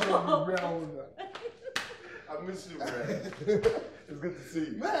eyes from the brown. I miss you, man. It's good to see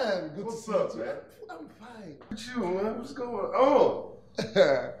you. Man, good What's to see up, you. man? I'm fine. What's you, man? What's going on?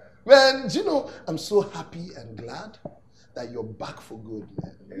 Man, do you know, I'm so happy and glad that you're back for good,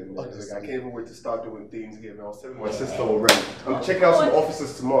 man. Yeah, man. Look, I can't even wait to start doing things here, man. I was telling my sister already. I'm checking out some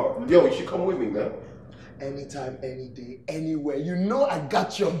offices tomorrow. Yo, you should come with me, man. Anytime, any day, anywhere. You know I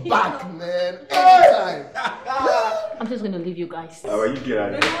got your back, man. Anytime. I'm just going to leave you guys. All right, you get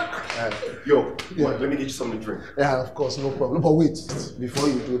out of here. Yo, let me get you something to drink. Yeah, of course, no problem. But wait, before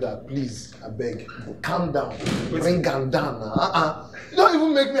you do that, please, I beg, calm down. Bring calm down now. You don't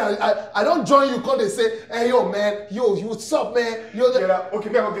even make me, I don't join you because they say, hey, yo, man, yo, what's up, man? Get out. Okay,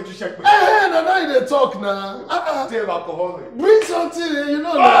 man, I'll get you checked. Hey, now they talk now. Damn alcoholic. Bring something, you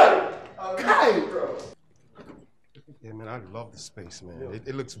know that. Kai. Yeah, man, I love the space, man.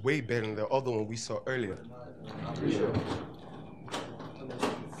 It looks way better than the other one we saw earlier.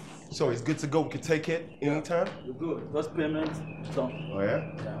 So it's good to go. We can take it anytime? You're good. Just payment, done. Oh, yeah?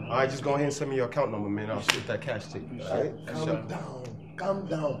 All right, just go ahead and send me your account number, man. I'll split that cash to you. All right? Calm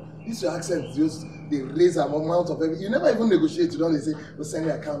down. This your accent, just they raise an amount of everything. You never even negotiate, you don't say, we'll send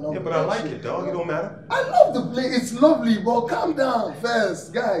me account number. Yeah, but I like it, dog. It don't matter. I love the place. It's lovely, but calm down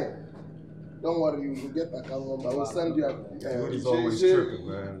first, guy. Don't worry, you will get account number. I will send you a... He's always tripping,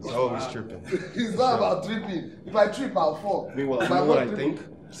 man. He's always tripping. It's not about tripping. If I trip, I'll fall. Meanwhile, you know what I think?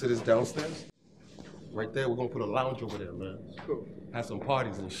 Sit us downstairs. Right there, we're going to put a lounge over there, man. Cool. Have some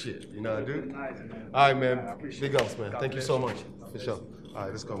parties and shit. You know what I do? Nice, man. All right, man. Big ups, man. Thank you so much. For sure. All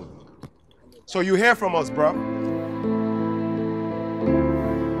right, let's go. So you hear from us, bro?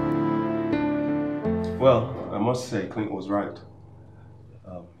 Well, I must say, Klint was right.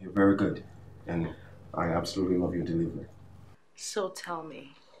 You're very good. And I absolutely love your delivery. So tell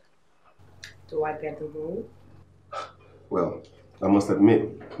me, do I get the role? Well, I must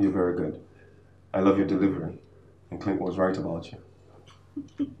admit, you're very good. I love your delivery. And Klint was right about you.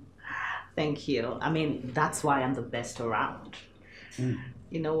 Thank you. I mean, that's why I'm the best around.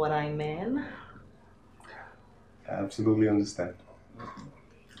 You know what I mean? I absolutely understand.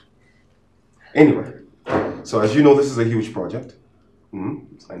 Anyway, so as you know, this is a huge project.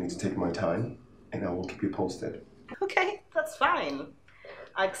 I need to take my time, and I will keep you posted. Okay, that's fine.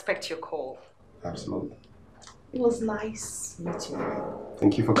 I expect your call. Absolutely. It was nice meeting you.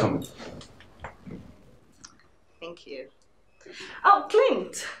 Thank you for coming. Thank you. Oh,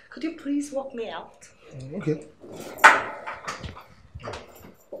 Klint, could you please walk me out? Okay.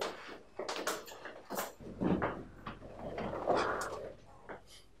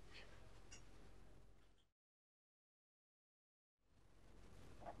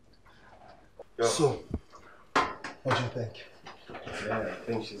 So, what do you think? Yeah, I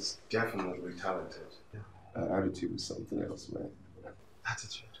think she's definitely talented. Her attitude is something else, man.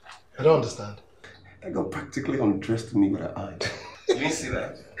 Attitude? I don't understand. That girl practically undressed me with her eye. You didn't see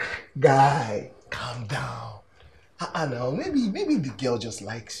that? Guy, calm down. No, maybe the girl just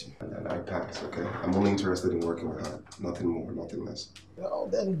likes you. And I pass, okay? I'm only interested in working with her. Nothing more, nothing less. Well,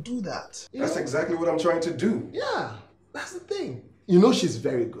 then do that. That's exactly what I'm trying to do. Yeah, that's the thing. You know she's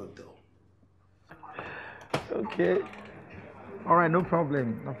very good, though. Okay. All right, no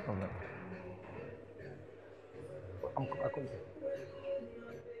problem. No problem.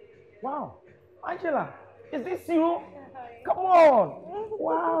 Wow. Angela, is this you? Come on.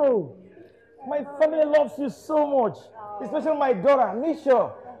 Wow. My family loves you so much. Especially my daughter,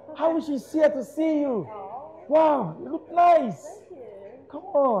 Nisha. How is she here to see you? Wow, you look nice. Come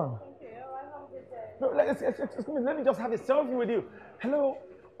on. No, excuse me, let me just have a selfie with you. Hello.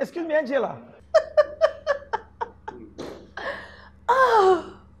 Excuse me, Angela.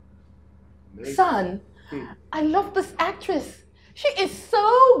 Oh, son, I love this actress. She is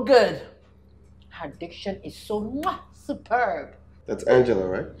so good. Her diction is so superb. That's Angela,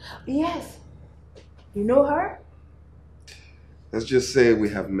 right? Yes. You know her? Let's just say we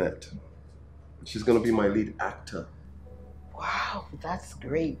have met. She's gonna be my lead actor. Wow, that's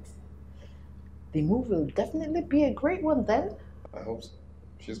great. The movie will definitely be a great one then. I hope so.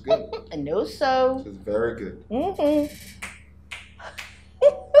 She's good. I know so. She's very good. Mm-hmm.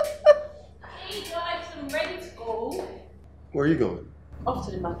 Hey guys, I'm ready to go. Where are you going? Off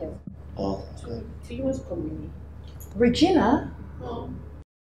to the market. Oh. So you must come with me. Regina?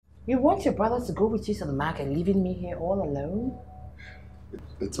 You want your brother to go with you to the market, leaving me here all alone?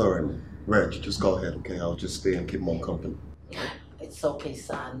 It's alright. Reg, just go ahead, okay? I'll just stay and keep Mom company. It's okay,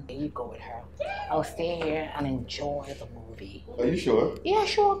 son. You go with her. I'll stay here and enjoy the movie. Are you sure? Yeah,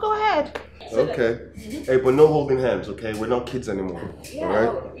 sure. Go ahead. Okay. Hey, but no holding hands, okay? We're not kids anymore. Yeah,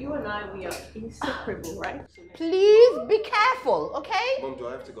 alright? you and I, we are inseparable, right? Please be careful, okay? Mom, do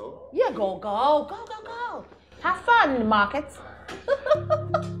I have to go? Yeah, go. Have fun in the market.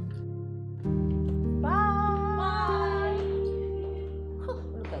 Bye.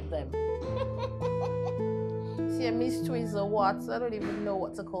 Look at them. See, a Miss Twins or what? I don't even know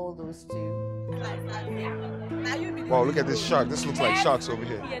what to call those two. Wow, look at this shark. This looks like sharks over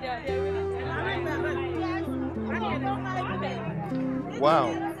here.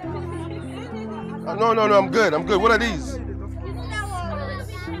 Wow. No, I'm good. What are these?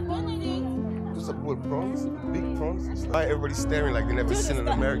 What's up with prawns? Big prawns? Why everybody's staring like they never seen an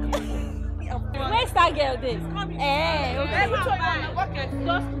American before? Where's that girl there? Eh, okay.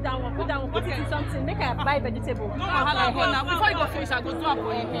 Just put that one, put it in something. Make her buy vegetable. No, before you go finish, I go do her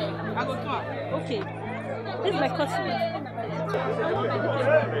for you. I go do her. Okay. This is my customer.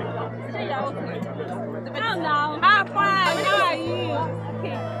 Now. Ah, fine. How are you?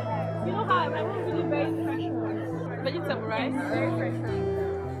 Okay. You know how I want really very fresh ones. Vegetable, right? Very fresh ones.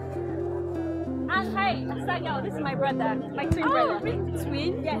 And hi, Asagao, this is my brother, my twin brother.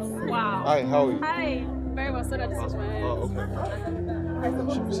 Twin? Yes. Wow. Hi, how are you? Hi. Very well, so that this is my... Oh, okay.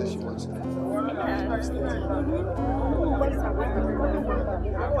 She says she wants it.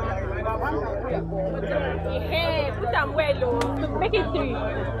 Hey, put them well, make it 3.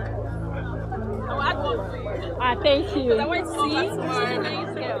 I'll add 1 for you. Ah, thank you. I want to see.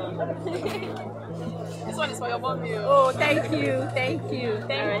 This one is for your mommy. Oh, thank you. Thank you.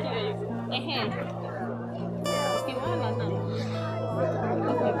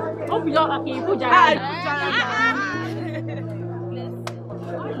 Hope you don't okay, put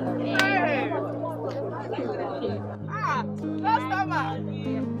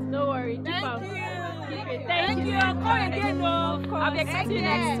no worries. Thank you. I'll call again. I'll be expecting you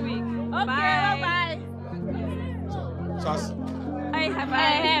next week. Okay, bye. Sauce. Bye.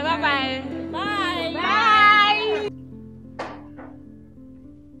 Bye.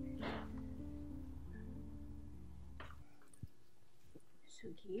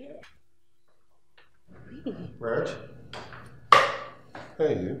 Reg?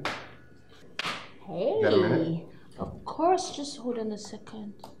 Hey, you. Hey. Got a minute? Of course, just hold on a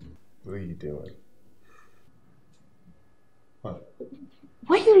second. What are you doing? What?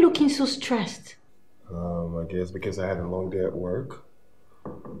 Why are you looking so stressed? I guess because I had a long day at work.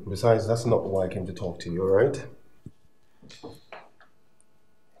 Besides, that's not why I came to talk to you, alright?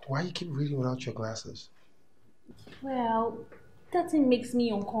 Why you keep reading without your glasses? Well, that makes me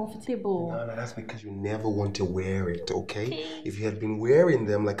uncomfortable. No, that's because you never want to wear it, okay? If you had been wearing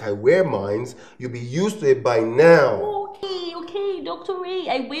them like I wear mine, you'd be used to it by now. Okay, Dr. Ray,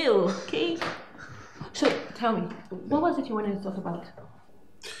 I will, okay? So, tell me, what was it you wanted to talk about?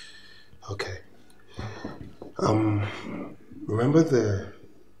 Okay. Remember the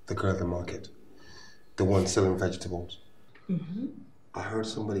girl at the market? The one selling vegetables? Mm-hmm. I heard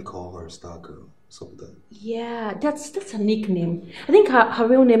somebody call her a star girl. Something. Yeah, that's a nickname. I think her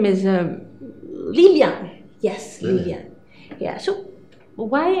real name is Lillian. Yes, Lillian. Yeah, so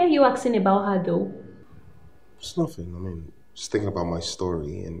why are you asking about her though? It's nothing. I mean, just thinking about my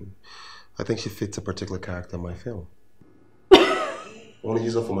story, and I think she fits a particular character in my film. I want to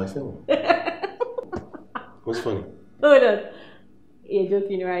use her for my film. What's funny? Hold on. You're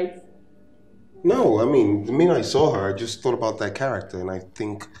joking, right? No, I mean, the minute I saw her, I just thought about that character, and I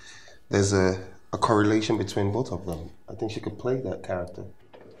think there's a correlation between both of them. I think she could play that character.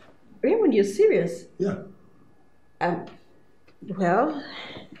 Raymond, you're serious? Yeah. Well...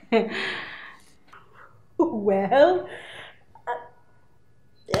 well...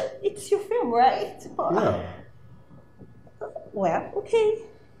 it's your film, right? Yeah. Well, okay.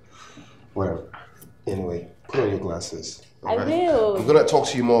 Whatever. Anyway, put on your glasses. I will. I'm gonna talk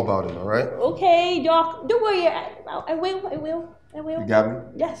to you more about it, alright? Okay, Doc. Don't worry. I will. You got me?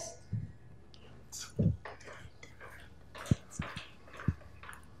 Yes.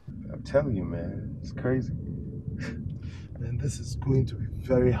 I'm telling you, man, it's crazy. Man, this is going to be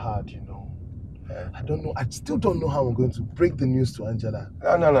very hard, you know. I don't know. I still don't know how I'm going to break the news to Angela.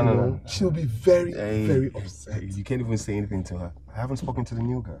 No. She'll be very, very upset. Hey, you can't even say anything to her. I haven't spoken to the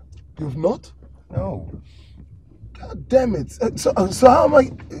new girl. You've not? No. God damn it. So how am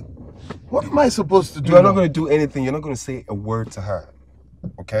I... What am I supposed to do? You're not going to do anything. You're not going to say a word to her.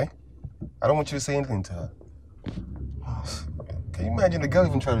 Okay? I don't want you to say anything to her. Can you imagine the girl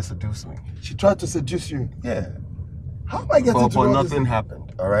even trying to seduce me? She tried to seduce you? Yeah. How am I getting to But know nothing this?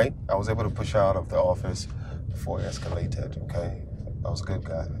 happened, all right? I was able to push her out of the office before it escalated, okay? I was a good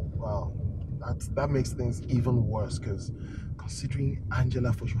guy. Wow. That makes things even worse, because considering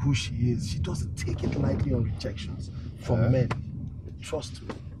Angela for who she is, she doesn't take it lightly on rejections from men. Trust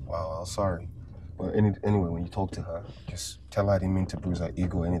me. Wow, I'm sorry. Well, anyway, when you talk to her, just tell her I didn't mean to bruise her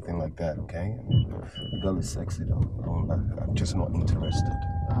ego or anything like that, okay? The girl is sexy, though. I'm just not interested.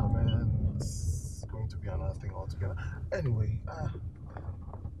 Oh, man. It's going to be another thing altogether. Anyway,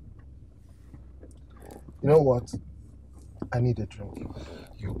 you know what? I need a drink.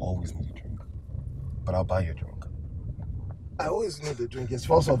 You always need a drink. But I'll buy you a drink. I always need a drink. It's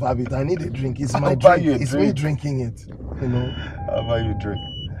force of habit. I need a drink. It's I'll my buy drink. you a It's drink. me drinking it. You know? I'll buy you a drink.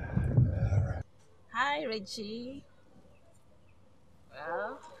 Hi, Richie.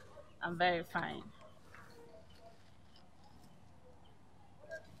 Well, I'm very fine.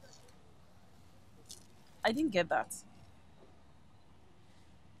 I didn't get that.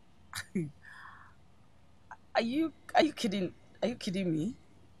 Are you kidding? Are you kidding me?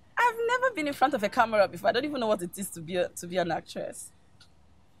 I've never been in front of a camera before. I don't even know what it is to be an actress.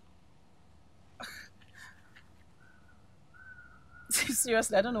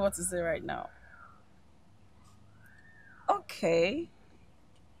 Seriously, I don't know what to say right now. Okay.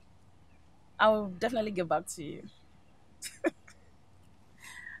 I'll definitely get back to you.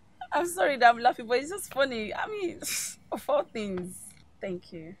 I'm sorry that I'm laughing, but it's just funny. I mean, of all things.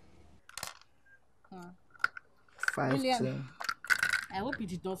 Thank you. 5 William, I hope you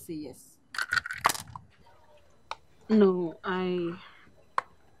did not say yes. No, I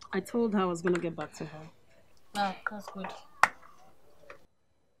told her I was going to get back to her. Oh, that's good.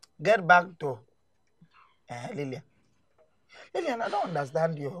 Get back to Lillian. Lillian, I don't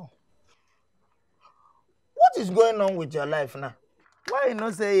understand you. What is going on with your life now? Why you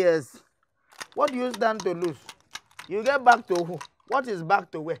not say yes? What do you stand to lose? You get back to who? What is back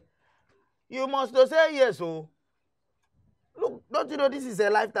to where? You must say yes, oh. Look, don't you know this is a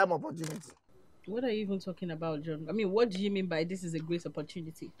lifetime opportunity? What are you even talking about, John? I mean, what do you mean by this is a great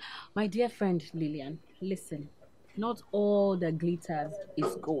opportunity? My dear friend Lillian, listen. Not all that glitters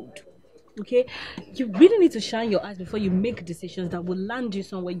is gold. Okay? You really need to shine your eyes before you make decisions that will land you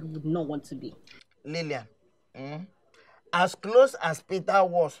somewhere you would not want to be. Lillian, as close as Peter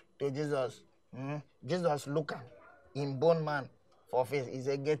was to Jesus, Jesus look in bone man for face. He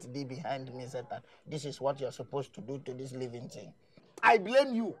said, get thee behind me, Satan. This is what you're supposed to do to this living thing. I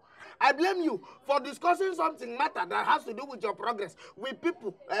blame you. I blame you for discussing something matter that has to do with your progress with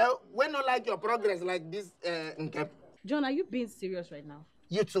people when not like your progress like this. John, are you being serious right now?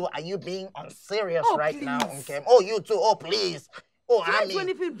 You two, are you being unserious right please. now? Oh, you two, oh please. Oh, Did I do Ami.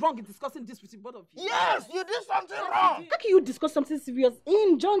 anything wrong in discussing this with both of you? Yes, you did something wrong. How can you discuss something serious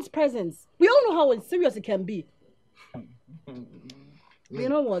in John's presence? We all know how serious it can be. You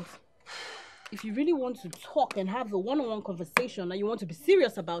know what? If you really want to talk and have a one-on-one conversation and you want to be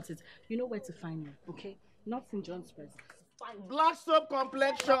serious about it, you know where to find me, okay? Not in John's presence. Black soap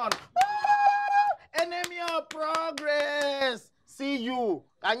complexion. Enemy of progress. See you.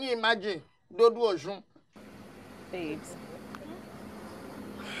 Can you imagine? Dodo Ojun. Babes.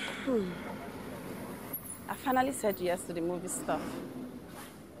 I finally said yes to the movie stuff.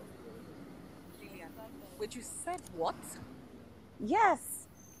 Wait, you said what? Yes.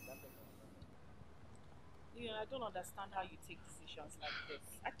 Yeah, I don't understand how you take decisions like this.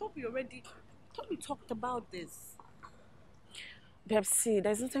 I thought we talked about this. Babe, see,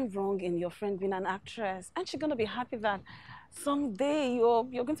 there's nothing wrong in your friend being an actress. Aren't you gonna be happy that someday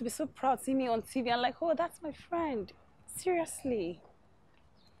you're going to be so proud seeing me on TV and like, oh, that's my friend. Seriously.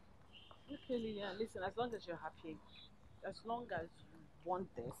 Okay, Lillian, listen, as long as you're happy, as long as you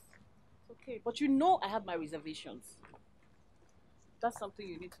want this, it's okay. But you know I have my reservations. That's something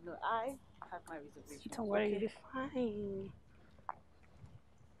you need to know. I have my reservations. Don't worry, okay? you'll be fine.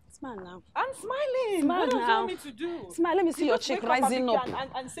 Smile now. I'm smiling. Smile What do you now. want me to do? Smile, let me see You your just cheek wake up rising up.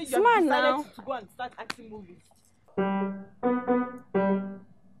 and say you Smile have now. decided to go and start acting movies.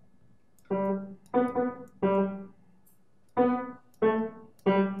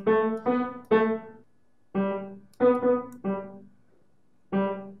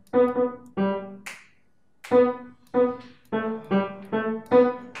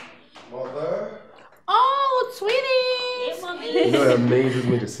 amazes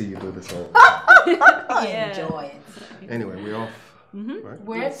me to see you do this all the time. I enjoy it. Anyway, we're off. Right?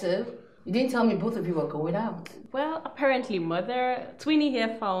 Where to? You didn't tell me both of you were going out. Well, apparently, Mother, Twinny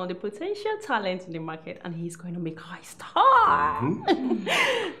here found a potential talent in the market and he's going to make her a star.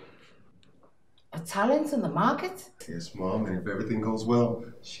 A talent in the market? Yes, Mom, and if everything goes well,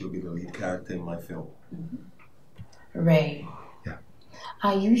 she'll be the lead character in my film. Ray. Yeah.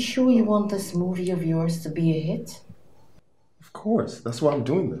 Are you sure you want this movie of yours to be a hit? Of course, that's why I'm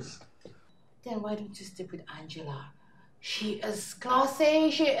doing this. Then why don't you stick with Angela? She is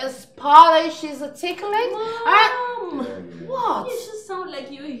classy, she is polished, she's articulate. Mom! What? You just sound like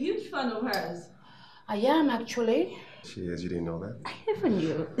you're a huge fan of hers. I am actually. She is, you didn't know that? I never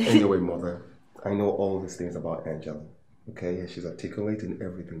knew. Anyway, Mother, I know all these things about Angela. Okay, yeah, she's articulate in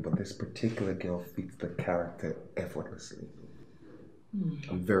everything, but this particular girl fits the character effortlessly.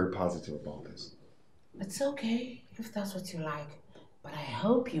 I'm very positive about this. It's okay if that's what you like, but I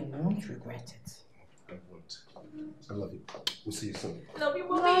hope you won't regret it. I won't. I love you. We'll see you soon. Love you,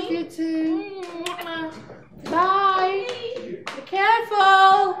 Mommy. Love you too. Bye. Be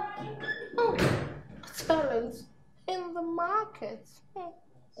careful. Talent in the market.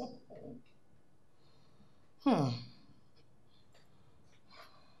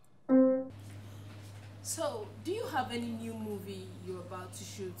 So, do you have any new movie you're about to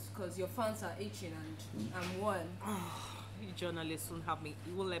shoot? Because your fans are itching and I'm one. You journalists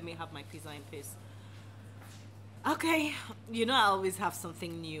won't let me have my pizza in peace. Okay, you know I always have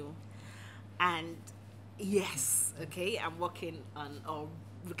something new. And yes, okay, I'm working on, or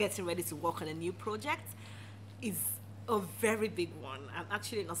getting ready to work on a new project. It's a very big one. I'm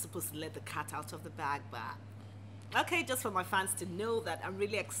actually not supposed to let the cat out of the bag, but okay, just for my fans to know that I'm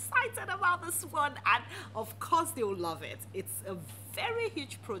really excited about this one, and of course they will love it. It's a very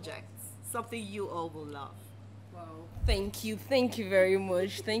huge project, something you all will love. Wow. Thank you very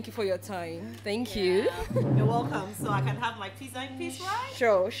much. Thank you for your time. Thank you. You're welcome. So I can have my pizza in peace, right?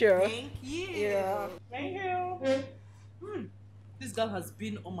 Sure. Thank you. Yeah. Thank you. This girl has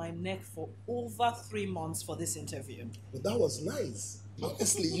been on my neck for over 3 months for this interview. But that was nice.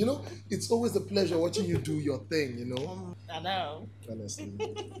 Honestly, you know, it's always a pleasure watching you do your thing, you know? I know. Honestly.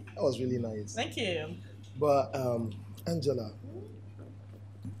 That was really nice. Thank you. But, Angela,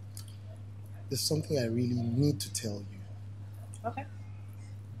 there's something I really need to tell you. Okay.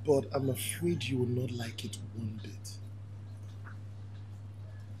 But I'm afraid you will not like it one bit.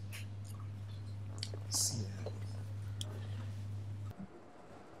 See.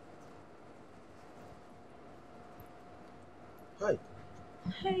 Hi.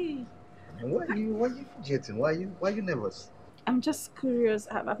 Hey, And why are you fidgeting? Why are you nervous? I'm just curious.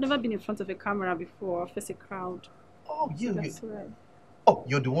 I've never been in front of a camera before, face a crowd. Oh, That's right. Oh,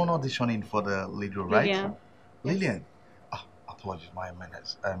 you're the one auditioning for the lead role, right? Lillian. Lillian. Oh, apologies, my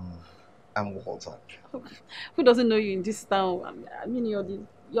manners. I'm Walter. Who doesn't know you in this town? I mean, you're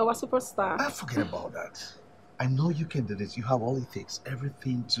a superstar. Forget about that. I know you can do this. You have all it takes,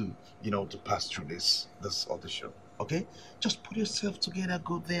 everything to pass through this audition. Okay? Just put yourself together,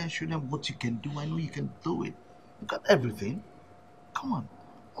 go there and show them what you can do. I know you can do it. You got everything. Come on.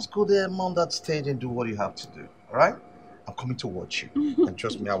 Let's go there, mount that stage and do what you have to do. Alright? I'm coming to watch you. And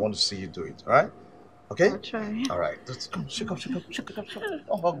trust me, I want to see you do it. Alright? Okay? I'll try. Alright. Just come, shake up.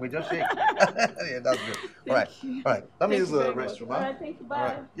 Don't hug me, just shake. Yeah, that's good. Alright. Alright. Let me use the restroom, huh? Alright, thank you. Bye.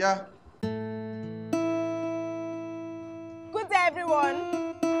 Alright. Yeah. Good day, everyone.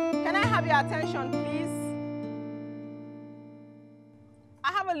 Can I have your attention, please?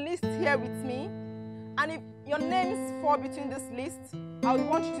 I have a list here with me, and if your names fall between this list, I would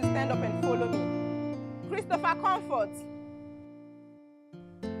want you to stand up and follow me. Christopher Comfort,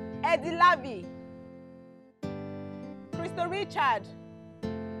 Eddie Lavi, Crystal Richard,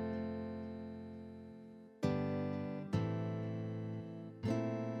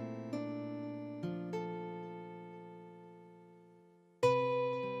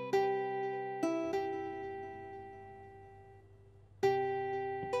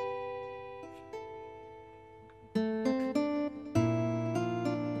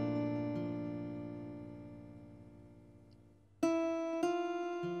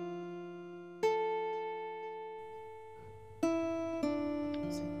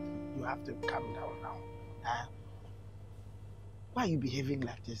 You have to calm down now. Why are you behaving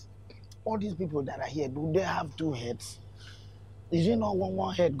like this? All these people that are here, do they have two heads? Is it not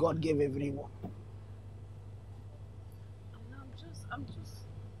one head God gave everyone? I'm just,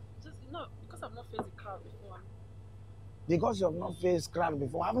 because I've not faced a crowd before. Because you have not faced crowd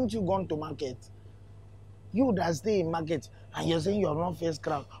before, haven't you gone to market? You that stay in market and you're saying you have not faced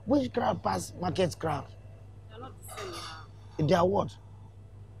crowd. Which crowd pass market crowd? They're not the same now. They are what?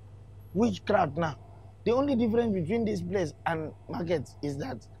 Witchcraft now. The only difference between this place and market is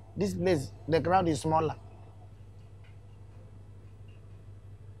that this place, the crowd is smaller.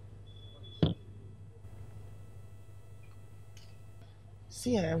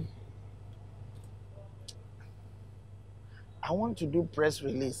 See, I want to do press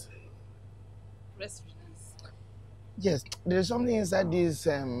release. Press release? Yes, there's something inside this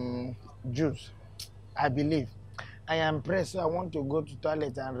juice, I believe. I am pressed, so I want to go to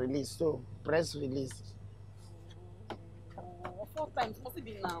toilet and release. So, press release. Oh, 4 times, must it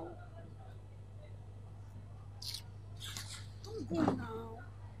be now? Don't go now.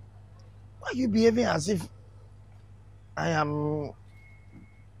 Why are you behaving as if I am...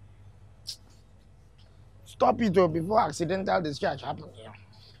 Stop it before accidental discharge happens here.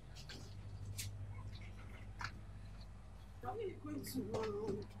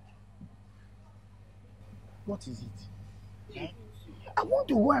 What is it? I want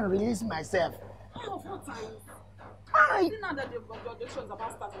to go and release myself. Oh, 4 times. I didn't know that the audition is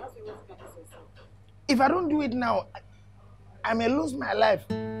about starting. That's why you want to get yourself. If I don't do it now, I may lose my life.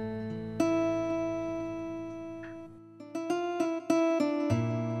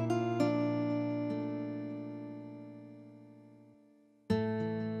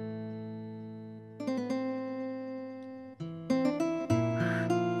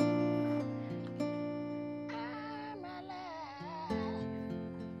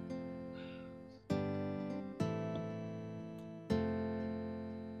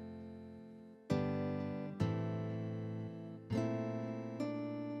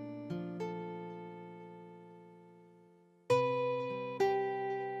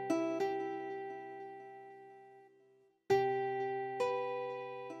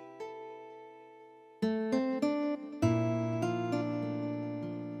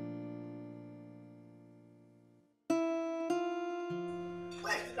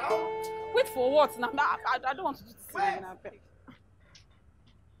 Wait for what? Now, I don't want to do this again. I beg.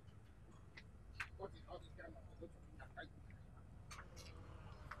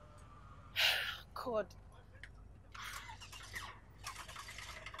 God.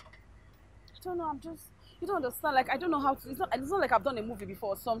 I don't know, I'm just... You don't understand, like, I don't know how to... It's not like I've done a movie before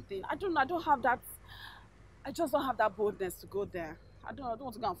or something. I don't have that... I just don't have that boldness to go there. I don't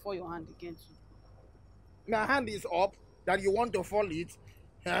want to go and fall your hand again too. My hand is up, that you want to fall it.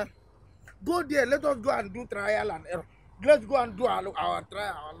 Huh? Go there, let us go and do trial and error. Let's go and do our trial,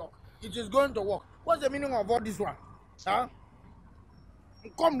 our luck. It is going to work. What's the meaning of all this one? Huh?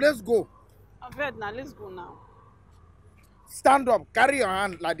 Come, let's go. I've heard now, let's go now. Stand up, carry your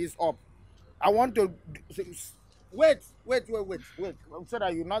hand like this up. I want to... Wait. So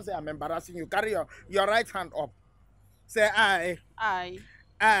that you not say I'm embarrassing you. Carry your right hand up. Say I,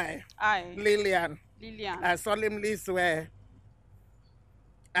 Lillian. I solemnly swear.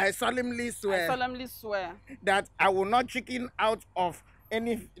 I solemnly swear that I will not chicken out of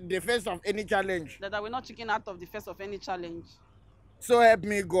the face of any challenge. That I will not chicken out of the face of any challenge. So help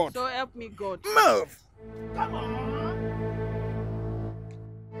me God. So help me God. Move! Come on!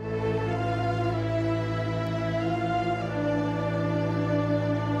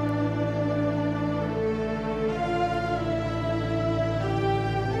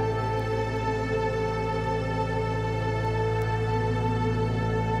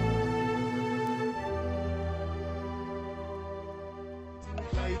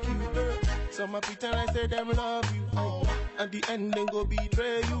 Some a pretend I say them love you, at the end then go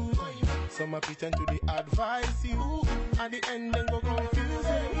betray you. Some a pretend to advise you, at the end then go confuse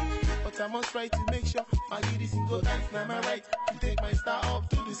you. But I must try to make sure my ladies in go dance. Now my right to take my star up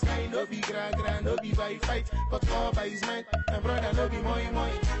to the sky. No be gra, no be by fight, but all by his might. My brother no be moi.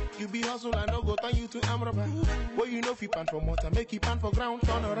 You be hustle and no go turn you to amraba. Boy you know if you pan for motor, make you pan for ground,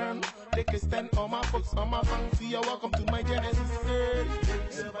 turn around. Take a stand on my folks, on my fancy. You're welcome to my Genesis.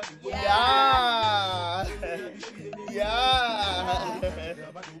 Yeah.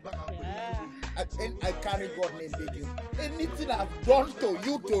 I carry God name with you. Anything I've done to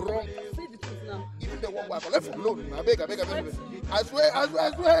you to wrong, say the truth now. Even the one wife, left alone. I beg. I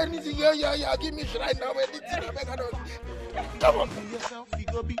swear anything. Yeah. Give me right now. Anything. I beg. Come on. Yourself, you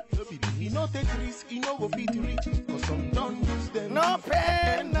go be. You know take risk. You know go be to reach. Cause some don't use them. No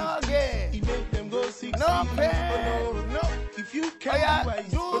pain, no gain. You make them go 6. No pain, no. If you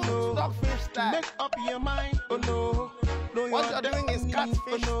can't do stockfish style. Make up your mind. Oh no. What you're doing is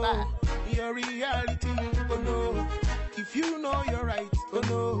catfish style. Your reality. Oh no. If you know you're right. Oh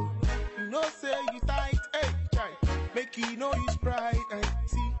no. You know say you tight. Hey, child. Make you know you sprite.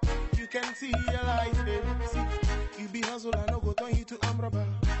 See, you can see your light. See, you be hustle and no go turn you to amraba.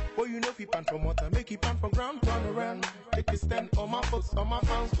 Boy, you know if you pan for water, make you pan for ground, turn around. Take a stand on my foot, on my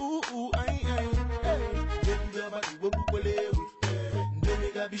fans. Ooh, ooh, aye, aye. Hey, baby, girl, but you go kukulewe.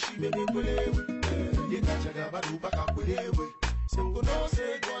 Ndeme gabi shi bebe kulewe. Ye kacha gaba du baka kulewe. Singo no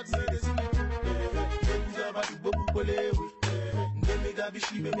say God say this. Baby, girl, but you go kukulewe. Ndeme gabi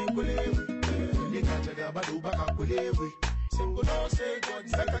shi bebe kulewe. Ye kacha gaba du baka kulewe. Singo no say God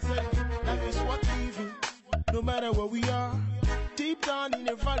say this. Life is what living. No matter where we are, deep down in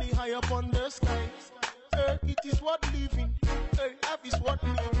a valley, high up on the sky. It is what living. Life is what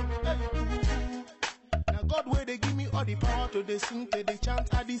living. Now God where they give me all the power to they sing, to they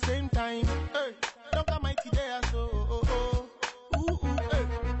chant at the same time. Don't come mighty there, so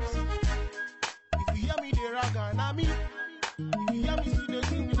See, if you hear me, they raga na me. If you hear me, see they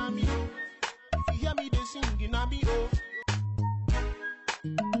singing na me. If you hear me, they singing na me. Oh.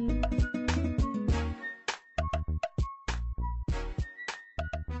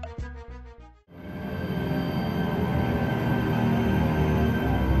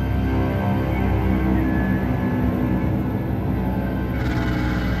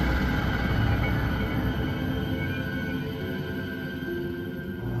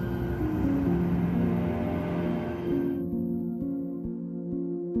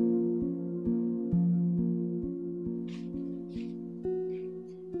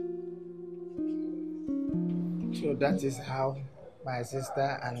 So that is how my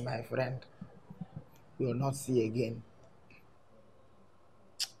sister and my friend will not see again.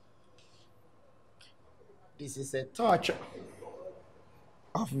 This is a touch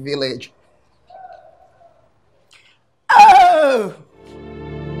of village. Oh!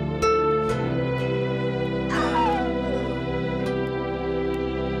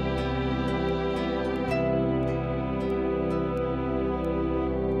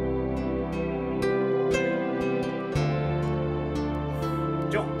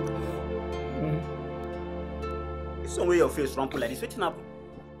 Way your face rumple like this, what's happen?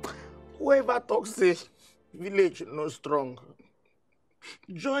 Whoever talks this village no strong.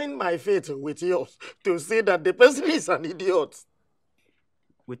 Join my faith with yours to say that the person is an idiot.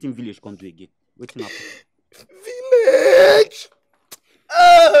 Waiting village come to again. Waiting happen. Village!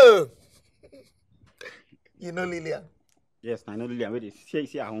 Oh! You know Lillian? Yes, I know Lillian. Wait,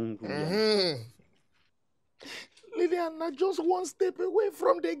 see her home. Lillian are just one step away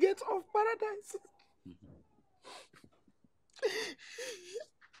from the gate of paradise.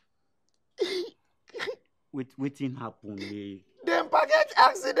 Waiting happen. Them package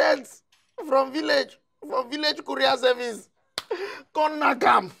accidents from village courier service. Come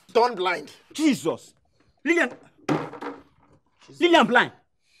nakam, turn blind. Jesus, Lillian blind.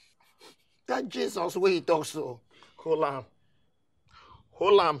 That Jesus way he talks so. Hold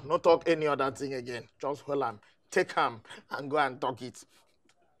on, not talk any other thing again. Just hold on, take him and go and talk it.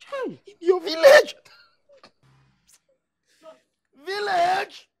 In your village.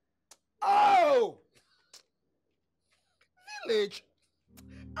 Village? Oh! Village?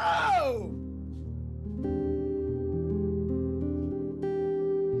 Oh!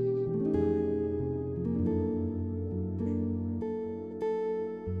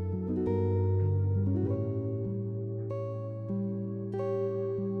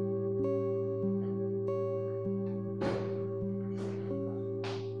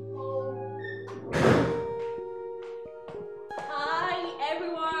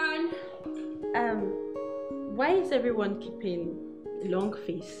 Why is everyone keeping a long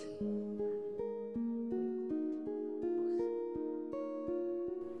face?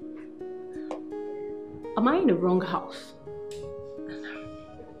 Am I in the wrong house?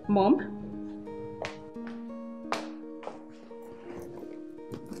 Mom?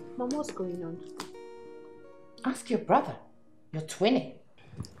 Mom, what's going on? Ask your brother. You're twinning.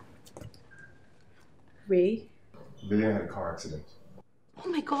 Ray? Lillian had a car accident. Oh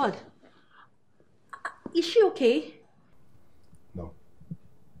my God. Is she okay? No.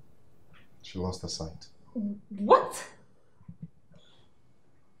 She lost her sight. What?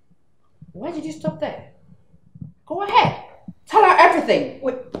 Why did you stop there? Go ahead. Tell her everything.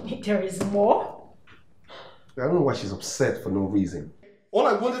 Wait, there is more? I don't know why she's upset for no reason. All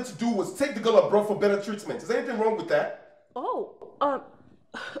I wanted to do was take the girl abroad for better treatment. Is there anything wrong with that? Oh,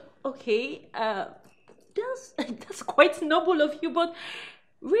 okay. That's quite noble of you, but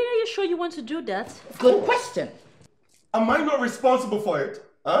Ray, are you sure you want to do that? Good question. Am I not responsible for it?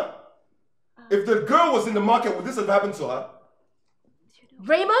 Huh? If the girl was in the market, would this have happened to her?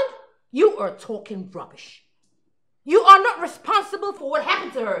 Raymond, you are talking rubbish. You are not responsible for what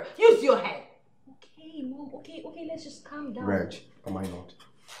happened to her. Use your head. Okay, Mom. Okay, let's just calm down. Reg, am I not?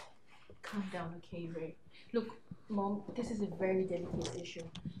 Calm down, okay, Ray. Look, Mom, this is a very delicate issue.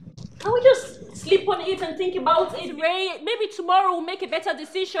 Can we just sleep on it and think about it, Ray? Maybe tomorrow we'll make a better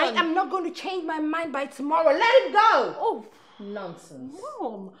decision. I am not going to change my mind by tomorrow. Let him go. Oh, nonsense.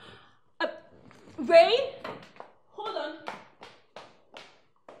 Mom. Ray? Hold on.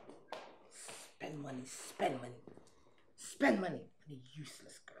 Spend money, spend money. Spend money on a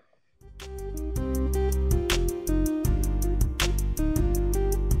useless girl.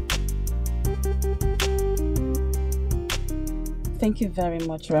 Thank you very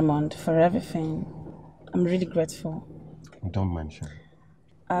much, Raymond, for everything. I'm really grateful. Don't mention.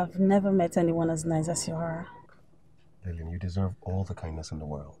 I've never met anyone as nice as you are. Lillian, you deserve all the kindness in the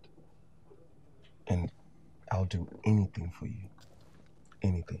world. And I'll do anything for you.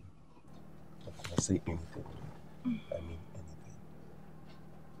 Anything. When I say anything, I mean anything.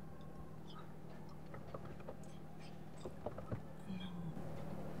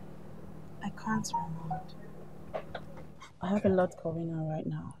 I can't, Raymond. I have a lot going on right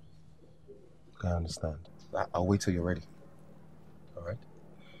now. I understand. I'll wait till you're ready. All right?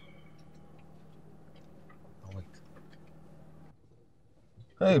 I'll wait.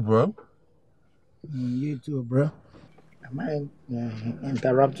 Hey, bro. You too, bro. Am I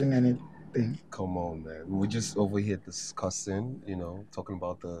interrupting anything? Come on, man. We were just over here discussing, talking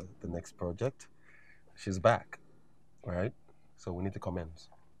about the next project. She's back, all right? So we need to commence.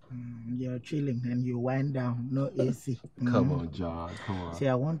 You're chilling and you wind down, no AC. Come on, John. Come on. See,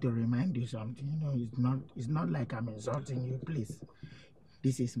 I want to remind you something. It's not like I'm insulting you, please.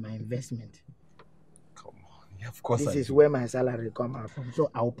 This is my investment. Come on. Yeah, of course This is where my salary come out from. So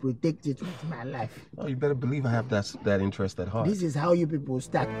I'll protect it with my life. Oh, you better believe I have that interest at heart. This is how you people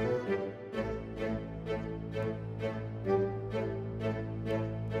start.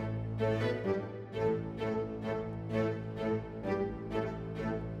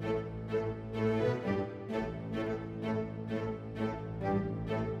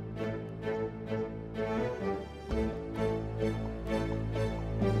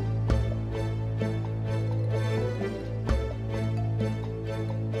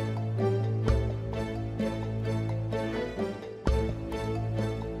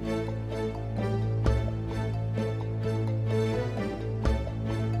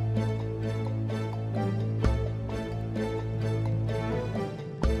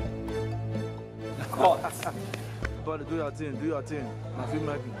 But do your thing. I feel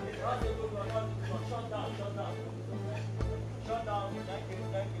maybe.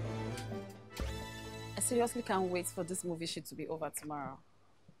 I seriously can't wait for this movie shoot to be over tomorrow.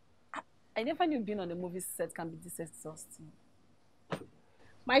 I never knew being on a movie set can be this exhausting.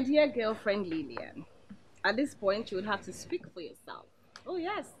 My dear girlfriend Lillian, at this point you would have to speak for yourself. Oh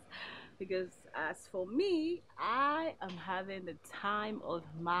yes, because as for me, I am having the time of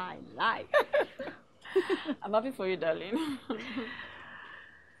my life. I'm happy for you, darling.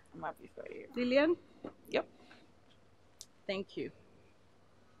 I'm happy for you. Lillian? Yep. Thank you.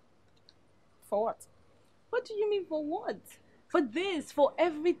 For what? What do you mean for what? For this, for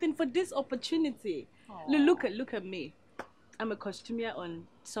everything, for this opportunity. Look at me. I'm a costumier on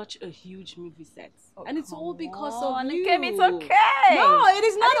such a huge movie set. And it's all because of you. Nikem, it's okay. No, it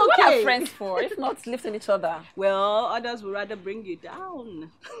is not okay. What are friends for? If not lifting each other. Well, others would rather bring you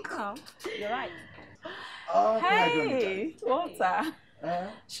down. Oh, you're right. Hey, Walter.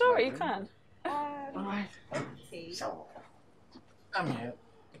 Sure, you can. All right. So, I'm here.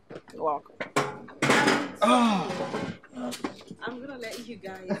 You're welcome. I'm gonna let you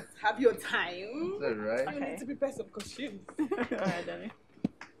guys have your time. Is that right? You need to prepare some costumes. Alright, darling.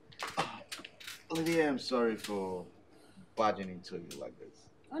 Lydia, I'm sorry for barging into you like this.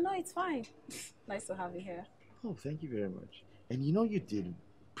 Oh no, it's fine. Nice to have you here. Oh, thank you very much. And you did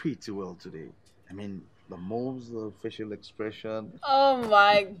pretty well today. I mean, the moves, the facial expression. Oh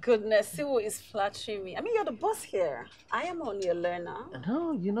my goodness, see who is flattering me. I mean, you're the boss here. I am only a learner.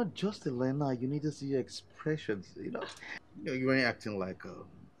 No, you're not just a learner. You need to see your expressions. You're acting like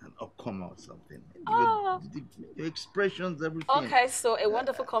an upcomer or something. Oh. Your expressions, everything. Okay, so a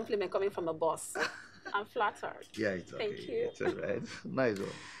wonderful compliment coming from a boss. I'm flattered. Yeah, it's okay. Thank you. It's all right. Nice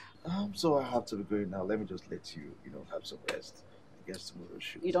one. So I have to be going now. Let me just let you, have some rest. I guess tomorrow's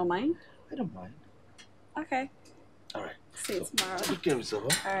shoot. You don't mind? I don't mind. Okay. All right. See you tomorrow. Take care of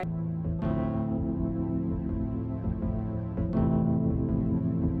yourself, huh? All right.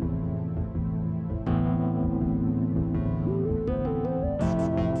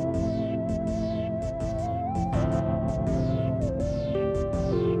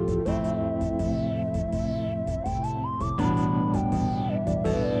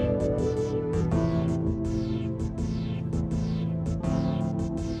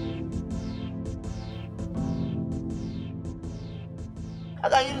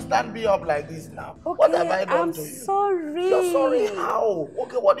 can you stand me up like this now? Okay, What have I done I'm to you? sorry. You're sorry how?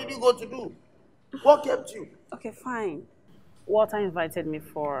 Okay, what did you go to do? What kept you? Okay, fine. Walter invited me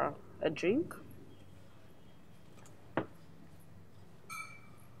for a drink.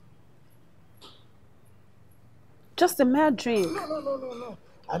 Just a mere drink. No.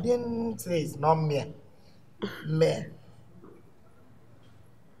 I didn't say it's not mere. Mere.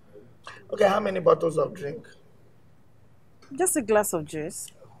 Okay, how many bottles of drink? Just a glass of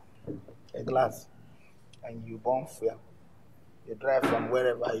juice. A glass. And you burn fuel. You drive from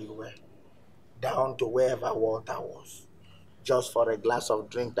wherever you were down to wherever water was. Just for a glass of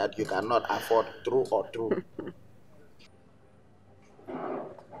drink that you cannot afford, true or true.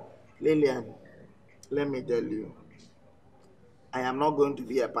 Lillian, let me tell you, I am not going to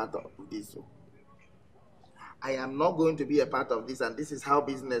be a part of this. I am not going to be a part of this, and this is how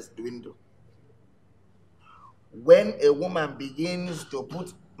business dwindle. When a woman begins to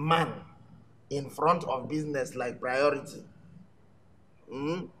put man in front of business like priority,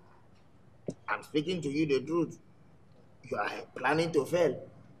 I'm speaking to you the truth, you are planning to fail,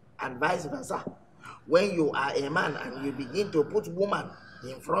 and vice versa. When you are a man and you begin to put woman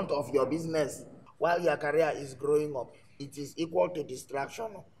in front of your business while your career is growing up, it is equal to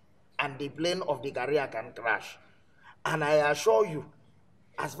distraction, and the plane of the career can crash. And I assure you,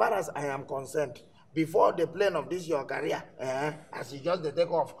 as far as I am concerned, before the plane of this your career, as you just the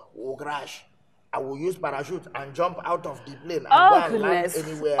take off, will crash. I will use parachute and jump out of the plane and go and land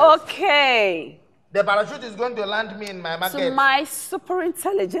anywhere else. Okay. The parachute is going to land me in my market. To my super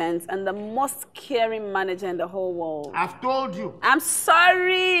intelligent and the most caring manager in the whole world. I've told you. I'm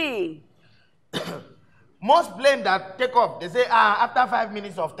sorry. Most planes that take off, they say, after 5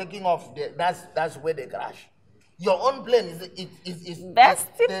 minutes of taking off, that's where they crash. Your own plane is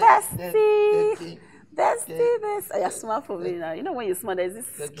Bestie. I smile for me now. You know when you smile, there's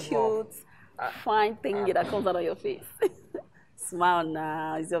this cute, fine thing that comes out of your face. Smile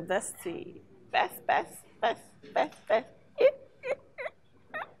now. It's your bestie. Best.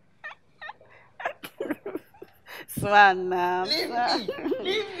 Smile now. Leave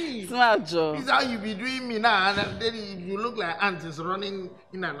me. Smile, Joe. This is how you be doing me now, and then you look like ants is running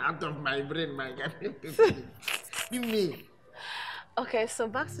in and out of my brain, my guy. Leave me. Okay, so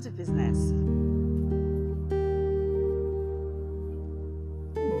back to the business.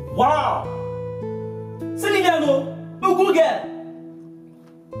 Wow! Senegal, no good girl.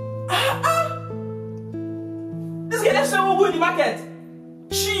 This girl is so good in the market.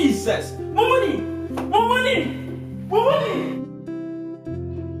 Jesus! More money!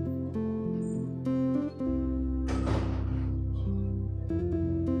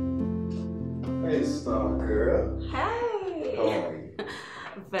 Hey, star girl. Hey. How are you?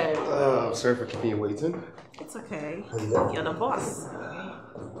 Very Sorry for keeping you waiting. It's okay. Yeah. You're the boss.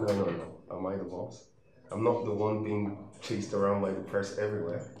 No. Am I the boss? I'm not the one being chased around by the press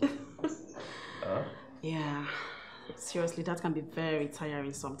everywhere. Yeah. Seriously, that can be very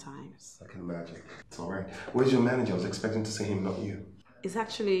tiring sometimes. I can imagine. It's alright. Where's your manager? I was expecting to see him, not you. It's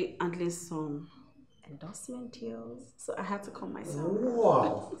actually handling some endorsement deals, so I had to come myself.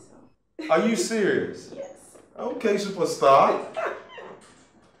 Wow. Are you serious? Yes. Okay, superstar.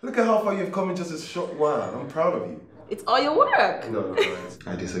 Look at how far you've come in just a short while. I'm proud of you. It's all your work. No,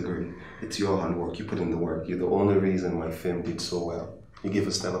 I disagree. It's your handwork. You put in the work. You're the only reason my film did so well. You gave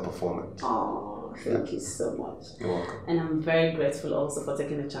a stellar performance. Oh, thank you so much. You're welcome. And I'm very grateful also for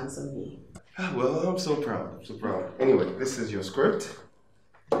taking a chance on me. Well, I'm so proud. I'm so proud. Anyway, this is your script.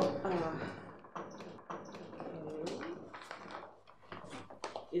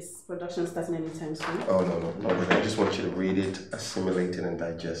 Is production starting anytime soon? Oh, no. I just want you to read it, assimilate it, and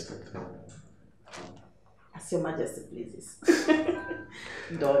digest it. As Your Majesty pleases.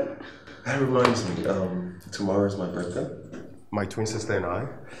 Done. That reminds me, tomorrow's my birthday. My twin sister and I.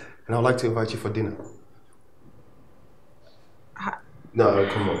 And I'd like to invite you for dinner. No,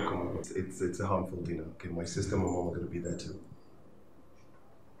 come on. It's a harmful dinner. Okay, my sister and my mom are going to be there too.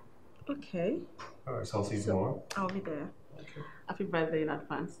 Okay. All right, so I'll see you tomorrow. I'll be there. Okay. Happy birthday in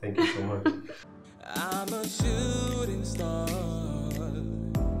advance. Thank you so much. I'm a shooting star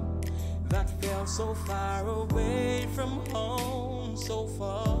that fell so far away from home, so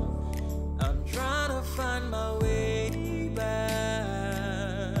far. I'm trying to find my way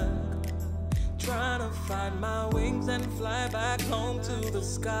back, trying to find my wings and fly back home to the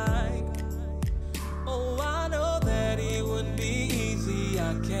sky. Oh, I know that it wouldn't be easy,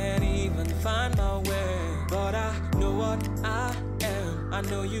 I can't even find my way, but I know what I am. I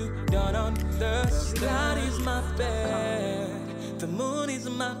know you don't understand. God is my bed The moon is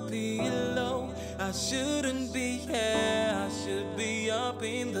my pillow. I shouldn't be here, I should be up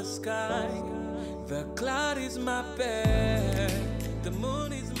in the sky. The cloud is my bed. The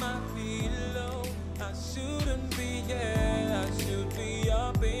moon is my pillow. I shouldn't be here, I should be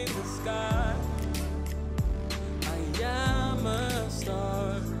up in the sky. I am a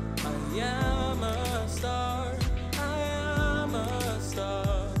star. I am a star. I am a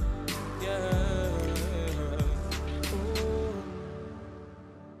star. Yeah.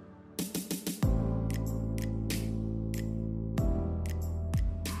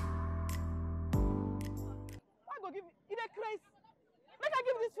 Make I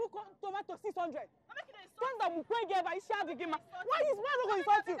give this full tomato 600. Turn that we can't get by share the game. Why is one going to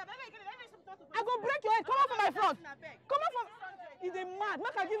insult you? I go break your head. Come out from my front. Come out from. Is a mad?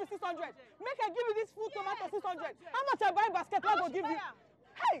 Make I give you 600. Make I give you this full tomato 600. How much I buy basket? I go give you.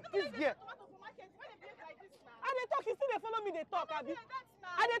 Hey, this girl. And they talk. You still they follow me. They talk, Abi.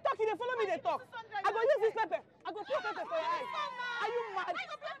 And they talk. They follow me. They talk. I go use this pepper. I go put pepper for your eyes. Are you mad?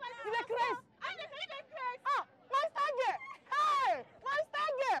 You the craze? Ah, my star girl. Hey, my star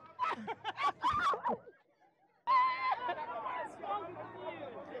girl.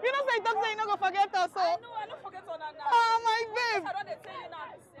 You know, say don't say you not go forget us. So. I know, I don't forget on that now. Oh my babe. I don't tell you now.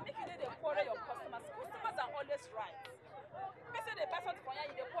 Make you they quarrel your customers. Customers are always right. They say they buy something for you,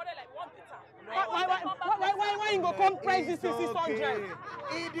 they quarrel like one bitter. Why you go come price this 600?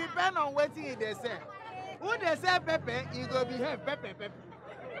 It depends on what they say. Who they say pepper, you go be here pepper.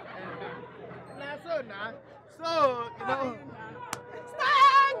 Now, so you know.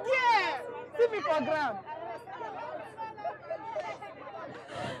 Stand here. See me for ground.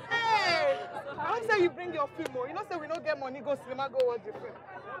 Hey, I don't say you bring your film. You know, say we don't get money, go cinema, go watch the film.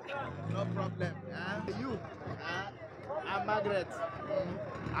 No problem. You, and Margaret,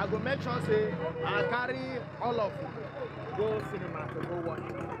 I go make sure say I carry all of you go cinema to go watch.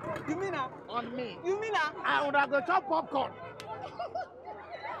 You mean that? On me. You mean that? I would have go chop popcorn.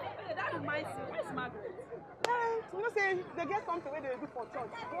 That reminds me. Where's Margaret? You know, say they get something where they do for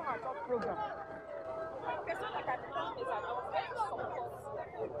church. Go and church program. It's not like I told you that I was very supportive.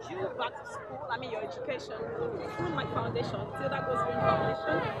 You back to school, I mean your education, through my foundation, till that goes through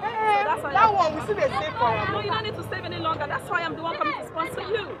foundation. Hey, so that's why that one we still save for us. No, you don't need to save any longer. That's why I'm the one coming to sponsor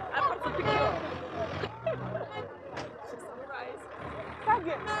you. I'm coming to pick you up. She's surprised. Start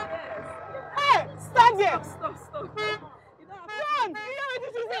here. Yes. Hey, start here. Stop. You don't have to. Run! You know what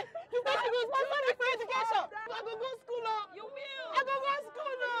this is? You said you go sponsor me for education. I go school now. You will. I go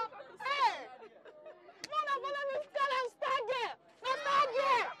school now. Hey. No, follow me. Tell them start here. No, start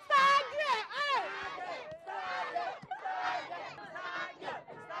here. Start here. Hey.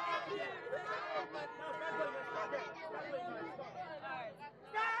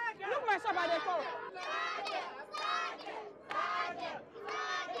 Look my shop at the top.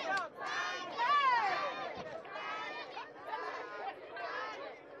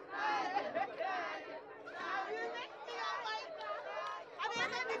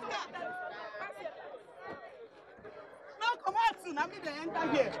 Come on soon, I'm going to enter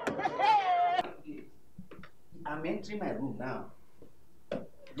here. I'm entering my room now.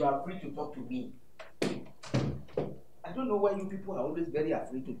 You are free to talk to me. I don't know why you people are always very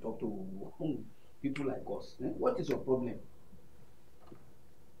afraid to talk to people like us. What is your problem?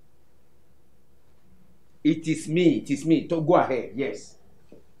 It is me. Go ahead, yes.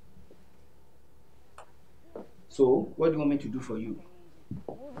 So, what do you want me to do for you?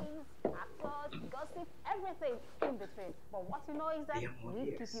 Gossip, everything in between. But what you know is that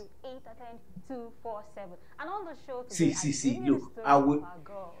we keep you 8 at 10, 2, 4, 7. And on the show today, see. Look, I will.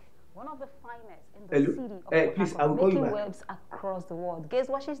 One of the finest in the city of please, I will call you back. Making waves across the world. Guess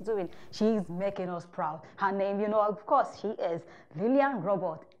what she's doing? She's making us proud. Her name, you know, of course, she is Lillian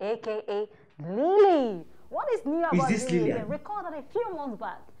Robert, aka Lily. What is new about this Lily? Lillian? Recorded a few months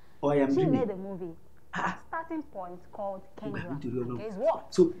back. Oh, I am She dreaming. made a movie. Starting point called Kendra. Guess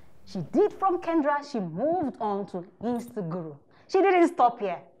what? So she did from Kendra, she moved on to Instaguru. She didn't stop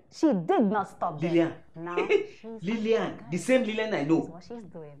here. She did not stop there. Lillian. Now Lillian, the same Lillian I know. what she's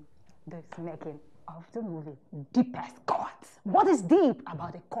doing. This making of the movie Deepest Court. What is deep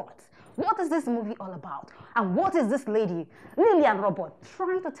about the court? What is this movie all about? And what is this lady, Lillian Robert,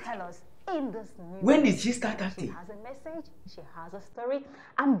 trying to tell us in this movie? When did she start acting? She has a message, she has a story,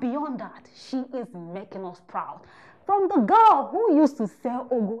 and beyond that, she is making us proud. From the girl who used to sell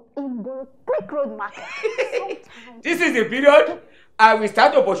Ogo in the Creek Road Market. This is the period I will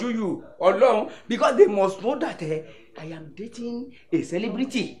start to pursue you along because they must know that I am dating a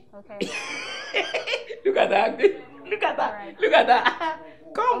celebrity. Okay. Look at that. Look at that. Right. Look at that.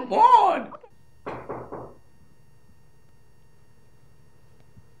 Come on.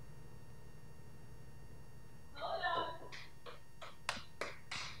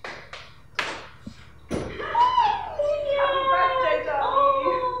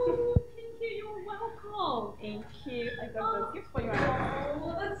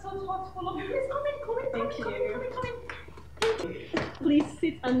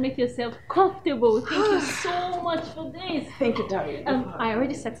 yourself comfortable. Thank you so much for this. Thank you, darling. I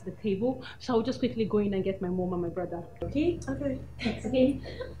already set the table, so I'll just quickly go in and get my mom and my brother. Okay? Okay. Thanks. Okay.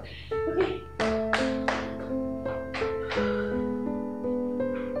 Okay.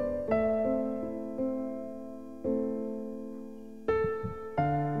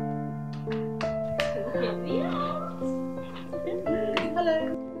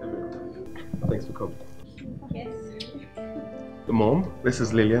 Thanks for coming. Yes. The mom, this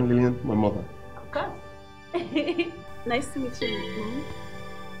is Lillian. Lillian, my mother. Of course. Nice to meet you,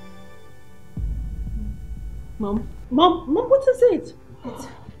 Mom. Mom, what is it?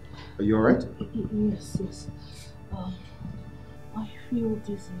 Are you alright? Yes. I feel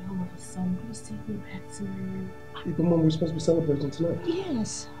dizzy all of a sudden. Please take me back to my room. Yeah, but mom, we're supposed to be celebrating tonight.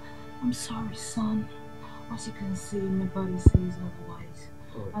 Yes. I'm sorry, son. As you can see, my body says otherwise.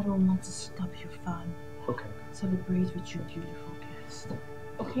 Alright. I don't want to stop your fun. Okay. Celebrate with your beautiful guest.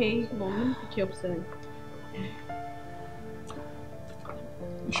 Okay, Mom, let me pick you up soon.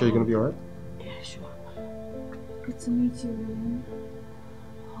 You sure you're gonna be alright? Yeah, sure. Good to meet you, Lillian.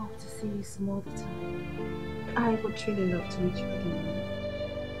 Hope to see you some other time. I would truly love to meet you again.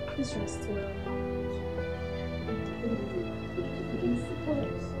 Please rest well.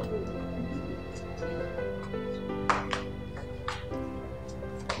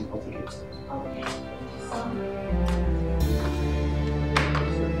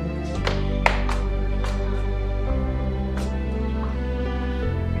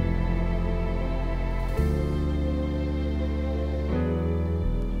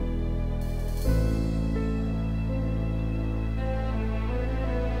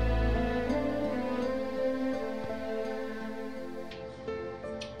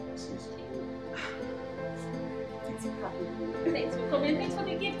 Thanks for coming. Thanks for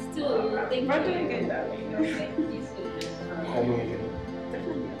the gift too. Thank you. Doing good, darling. Thank you so much. Call me again.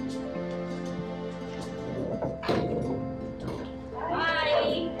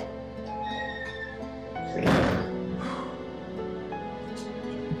 Bye.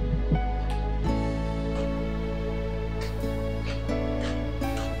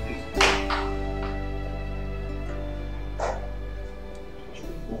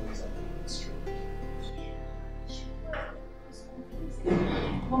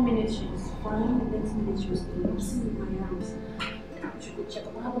 One minute she was fine, the next minute she was collapsing in my arms. We should go check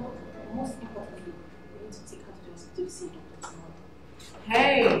up. However, most importantly, we need to take her to the hospital to see Dr. Tomorrow.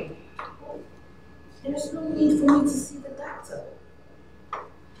 Hey! There's no need for me to see the doctor. I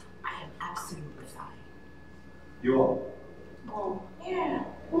am absolutely fine. You are? Oh, yeah.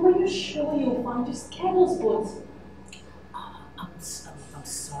 Well, are you sure you'll find your schedules, but I'm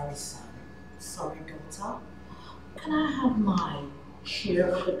sorry, son. Sorry, daughter. Can I have my share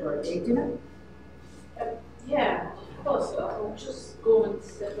of the birthday dinner? Yeah, of course. I'll just go and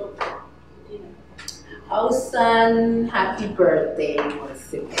set up the dinner. Oh, son, happy birthday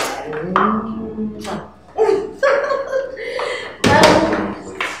once again.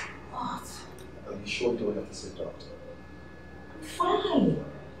 What? Are you sure you don't have to say doctor? I'm fine.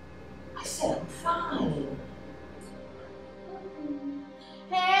 I said I'm fine.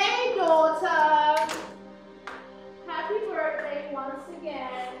 Hey, daughter. Happy birthday once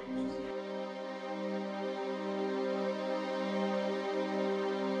again.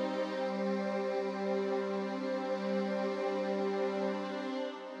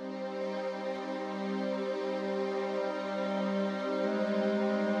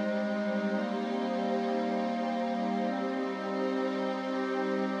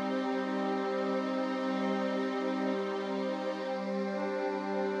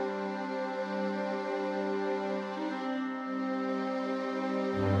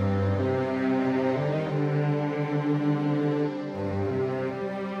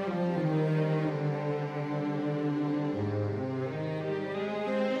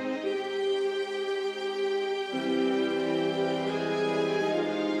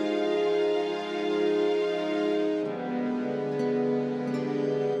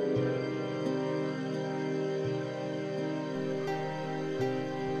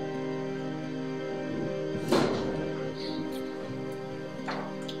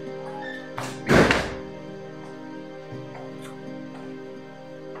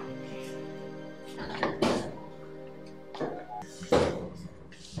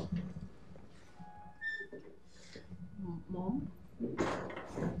 Mom?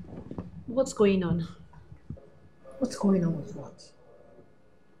 What's going on? What's going on with what?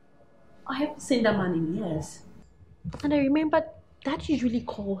 I haven't seen that man in years. And I remember Dad usually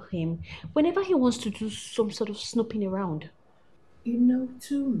call him whenever he wants to do some sort of snooping around. You know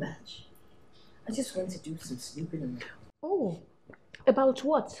too much. I just want to do some snooping around. Oh, about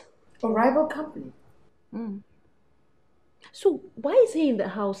what? A rival company. So why is he in the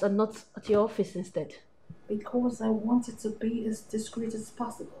house and not at your office instead? Because I want it to be as discreet as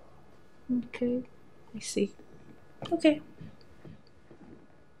possible. Okay, I see. Okay.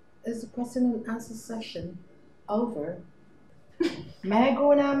 Is the question and answer session over? May I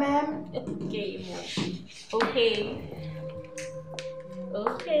go now, ma'am? Okay, Mom. Okay.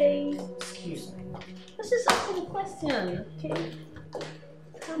 Okay. Excuse me. Let's just answer the question, okay?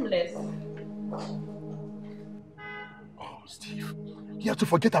 Harmless. Oh, Steve, you have to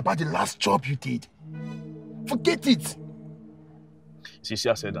forget about the last job you did. Forget it. It's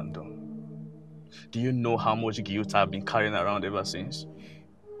easier said than done. Do you know how much guilt I've been carrying around ever since?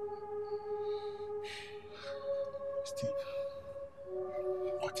 Steve,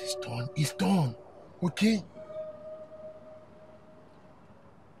 what is done is done, okay?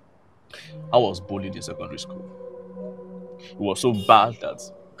 I was bullied in secondary school. It was so bad that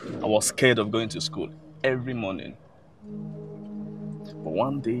I was scared of going to school every morning. But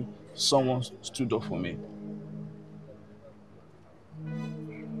one day, someone stood up for me.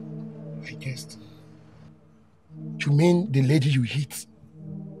 I guessed. You mean the lady you hit?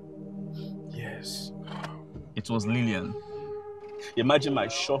 Yes. It was Lillian. Imagine my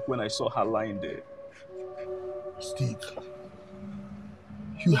shock when I saw her lying there. Steve,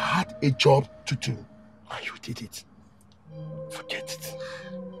 you had a job to do and you did it. Forget it.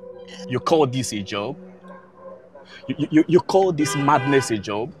 You call this a job? You call this madness a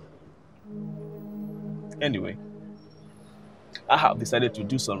job? Anyway, I have decided to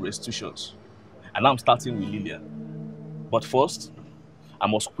do some restitutions. And I'm starting with Lillian. But first, I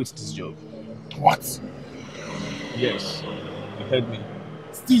must quit this job. What? Yes, you heard me.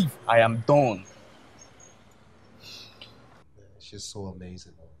 Steve! I am done. She's so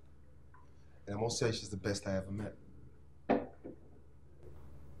amazing. And I must say she's the best I ever met.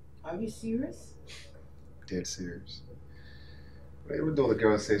 Are you serious? Dead serious. But even though the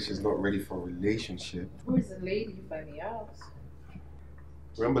girl says she's not ready for a relationship. Who is the lady if I may ask?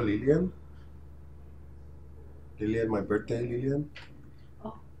 Remember Lillian? Lillian, my birthday, Lillian?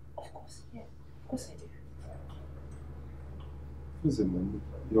 Oh, of course, yeah. Of course I do. Who's it, man?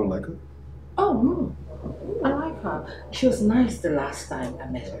 You don't like her? Oh, no. I like her. She was nice the last time I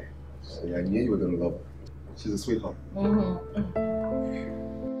met her. Yeah, I knew you were gonna love her. She's a sweetheart.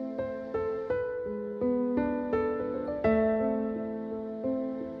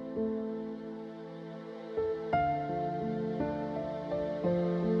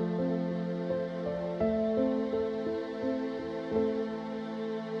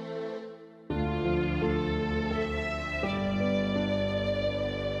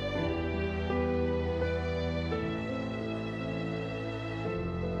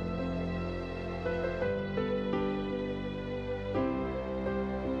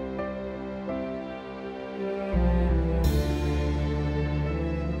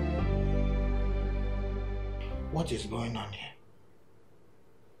 What is going on here?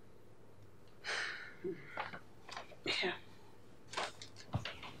 Yeah.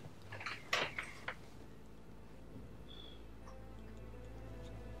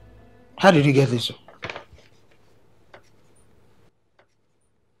 How did you get this?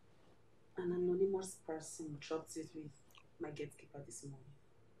 An anonymous person dropped it with my gatekeeper this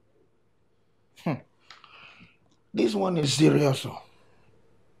morning. This one is serious.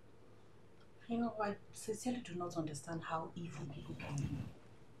 You know, I sincerely do not understand how evil people can be.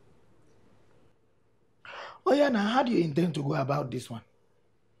 Oh yeah, now how do you intend to go about this one?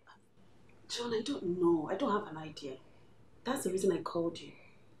 John, I don't know. I don't have an idea. That's the reason I called you.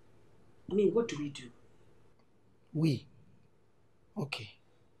 I mean, what do we do? We? Okay.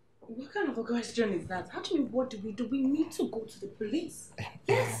 What kind of a question is that? How do you mean, what do? We need to go to the police.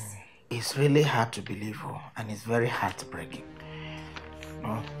 Yes. It's really hard to believe, and it's very heartbreaking.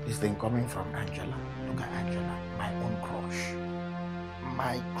 No, this thing coming from Angela. Look at Angela, my own crush.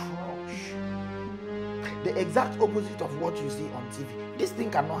 My crush. The exact opposite of what you see on TV. This thing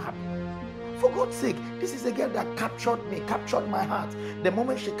cannot happen. For God's sake, this is a girl that captured me, captured my heart. The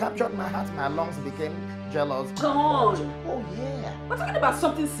moment she captured my heart, my lungs became jealous. John! Oh yeah. We're talking about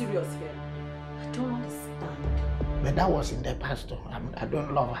something serious here. I don't understand. But that was in the past. I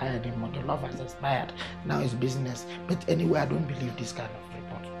don't love her anymore. The love has expired. Now it's business. But anyway, I don't believe this kind of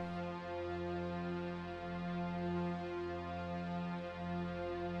report.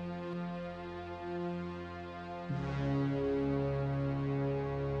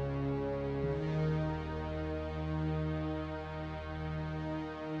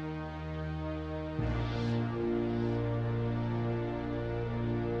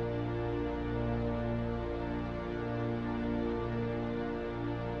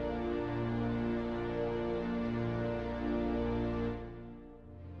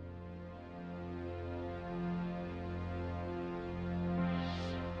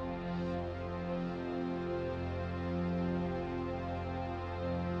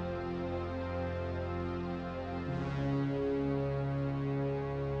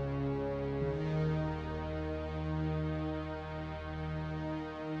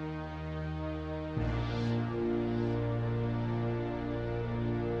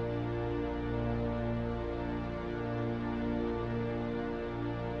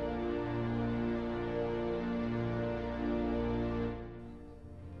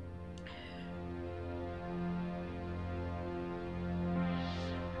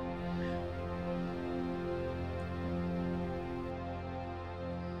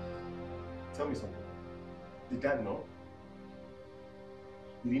 Tell me something. Did Dad know?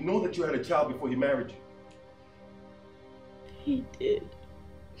 Did he know that you had a child before he married you? He did.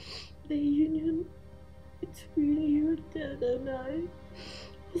 The union between your dad and I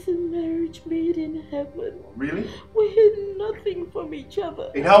was a marriage made in heaven. Really? We hid nothing from each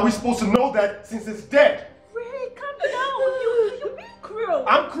other. And how are we supposed to know that since it's dead? Ray, calm down. You're being cruel.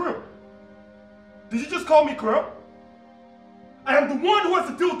 I'm cruel. Did you just call me cruel? I am the one who has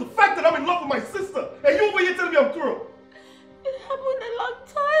to deal with the fact that I'm in love with my sister. And you over here telling me I'm cruel. It happened a long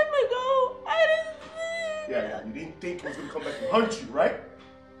time ago. I didn't think. Yeah, you didn't think he was going to come back and hunt you, right?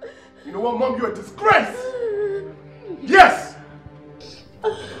 You know what, Mom? You're a disgrace. Yes!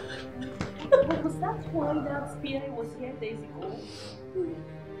 But was that why that spear was here days ago?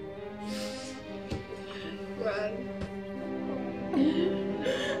 Right.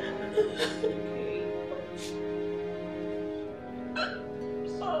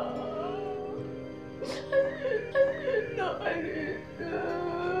 No, I didn't know.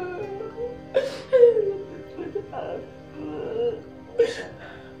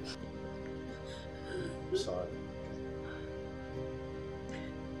 I'm sorry.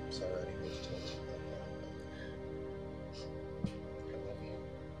 I'm sorry I didn't get to talk to you like that. I love you.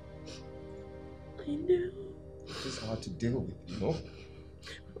 I know. It's just hard to deal with, you know?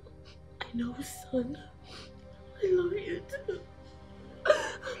 I know, son. I love you too. I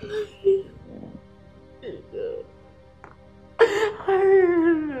love you. I know. I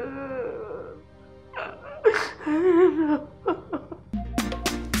know.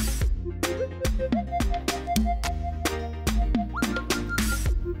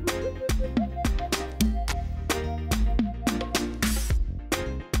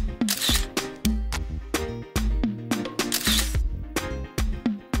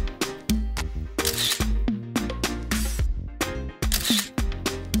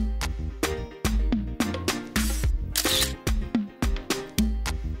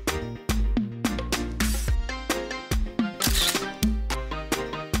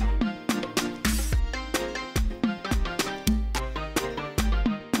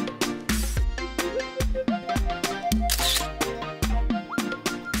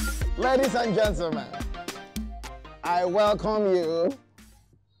 Ladies and gentlemen, I welcome you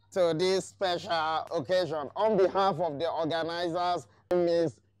to this special occasion on behalf of the organizers,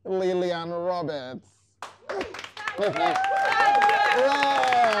 Miss Lillian Roberts. Wait.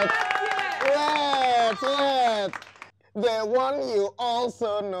 The one you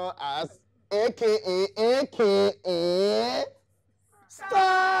also know as AKA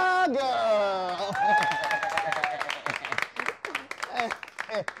Star Girl.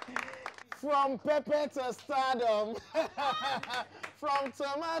 From pepper to stardom, from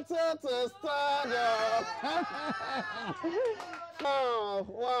tomato to stardom. Oh,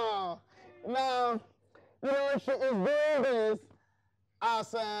 wow. Now, you know, she is doing this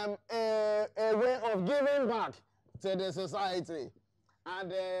as a way of giving back to the society.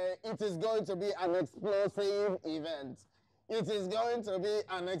 And it is going to be an explosive event. It is going to be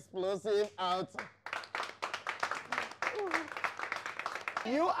an explosive outing.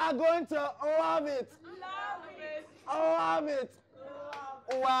 You are going to love it. Love it. Love it.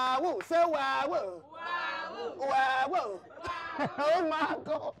 Wow. Say wow. Wow. Wow. Oh my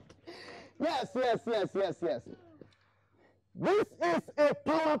God. Yes. This is a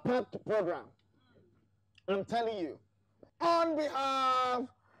power-packed program. I'm telling you. On behalf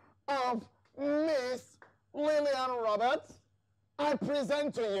of Miss Lillian Roberts, I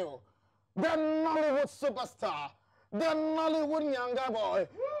present to you the Nollywood superstar, the Nollywood younger boy.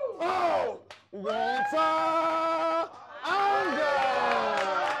 Oh, Walter Anga.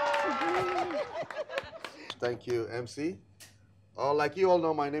 Thank you, MC. Like you all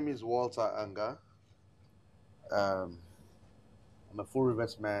know, my name is Walter Anga. I'm a full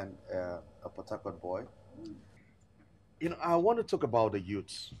reverse man, a Port Harcourt boy. You know, I want to talk about the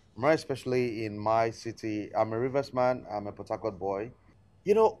youths, more especially in my city. I'm a reverse man, I'm a Port Harcourt boy.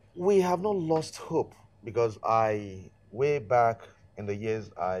 You know, we have not lost hope because way back in the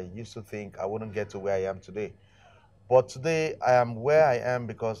years, I used to think I wouldn't get to where I am today. But today, I am where I am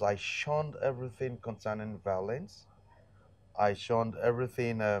because I shunned everything concerning violence. I shunned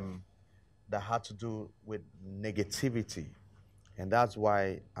everything that had to do with negativity. And that's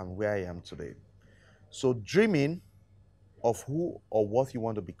why I'm where I am today. So dreaming of who or what you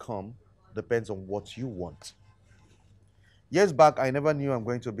want to become depends on what you want. Years back, I never knew I'm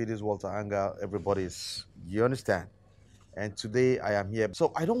going to be this Walter Anga. You understand? And today I am here.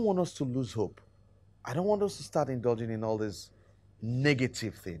 So I don't want us to lose hope. I don't want us to start indulging in all these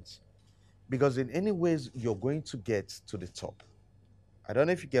negative things. Because in any ways, you're going to get to the top. I don't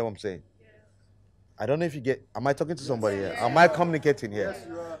know if you get what I'm saying. I don't know if you get, am I talking to somebody here? Am I communicating here? Yes,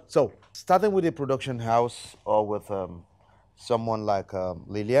 you are. So, starting with a production house or with someone like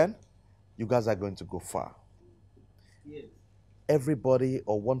Lillian, you guys are going to go far. Yes. Everybody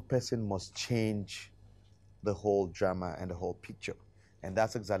or one person must change the whole drama and the whole picture. And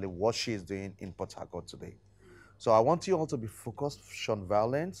that's exactly what she is doing in Port Harcourt today. So I want you all to be focused on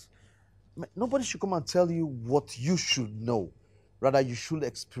violence. Nobody should come and tell you what you should know. Rather, you should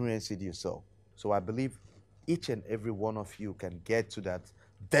experience it yourself. So I believe each and every one of you can get to that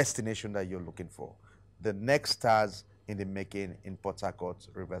destination that you're looking for. The next stars in the making in Port Harcourt,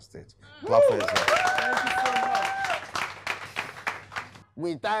 River State. Clap for yourself. Thank you so much.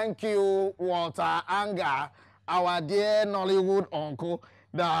 We thank you, Walter Anga, our dear Nollywood uncle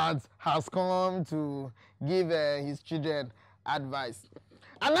that has come to give his children advice.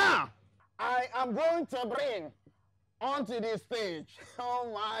 And now, I am going to bring onto the stage,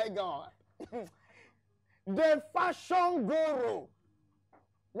 oh my God, the fashion guru.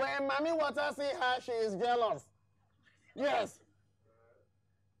 When Mami Water see her, she is jealous. Yes.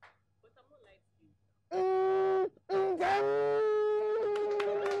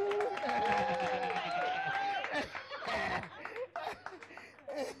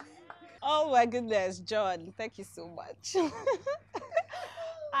 Oh my goodness, John, thank you so much.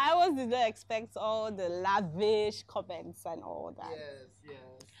 I always did not expect all the lavish comments and all that. Yes.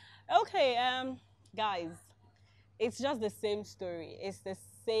 Okay, guys, it's just the same story. It's the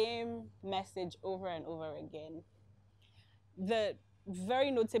same message over and over again. The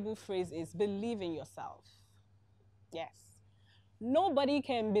very notable phrase is believe in yourself. Yes. Nobody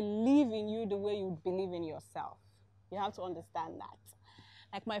can believe in you the way you believe in yourself. You have to understand that.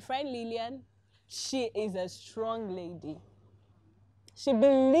 Like my friend Lillian, she is a strong lady. She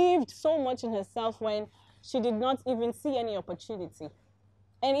believed so much in herself when she did not even see any opportunity.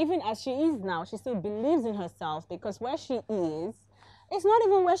 And even as she is now, she still believes in herself because where she is, it's not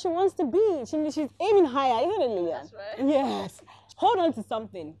even where she wants to be. She's aiming higher, isn't it, Lillian? That's right. Yes. Hold on to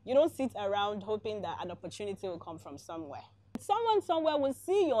something. You don't sit around hoping that an opportunity will come from somewhere. Someone somewhere will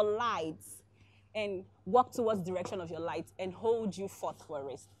see your lights and walk towards the direction of your light and hold you forth for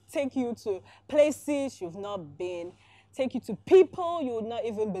it. Take you to places you've not been. Take you to people you would not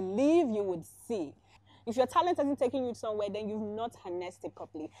even believe you would see. If your talent hasn't taken you somewhere, then you've not harnessed it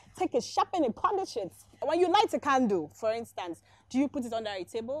properly. Take it, sharpen it, polish it. When you light a candle, for instance, do you put it under a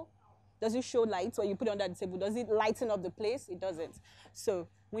table? Does it show light when you put it under the table? Does it lighten up the place? It doesn't. So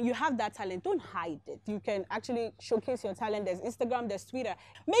when you have that talent, don't hide it. You can actually showcase your talent. There's Instagram, there's Twitter.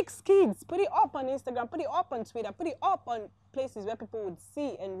 Make skits, put it up on Instagram, put it up on Twitter, put it up on places where people would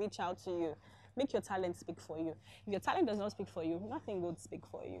see and reach out to you. Make your talent speak for you. If your talent does not speak for you, nothing would speak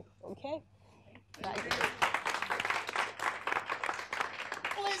for you, okay? That's it.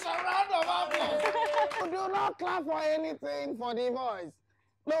 Please, a round of applause. Do not clap for anything for the voice.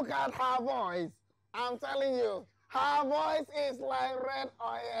 Look at her voice. I'm telling you, her voice is like red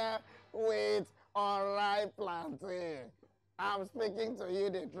oil with unripe plantain. I'm speaking to you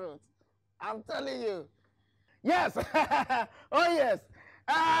the truth. I'm telling you. Yes. Oh, yes.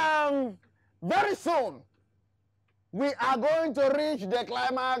 Very soon, we are going to reach the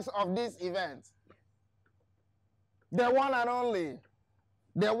climax of this event. The one and only.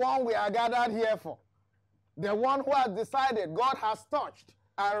 The one we are gathered here for. The one who has decided, God has touched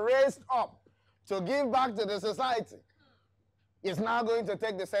and raised up to give back to the society is now going to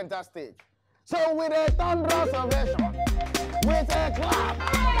take the center stage. So with a thunderous ovation, with a clap.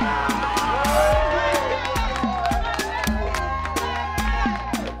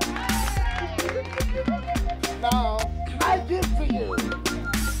 Now, I give to you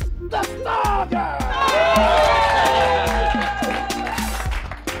the Star Girl.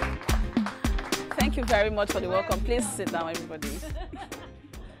 Thank you very much for the welcome. Please sit down, everybody.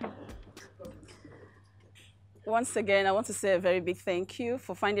 Once again, I want to say a very big thank you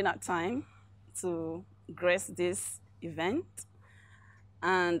for finding out time to grace this event.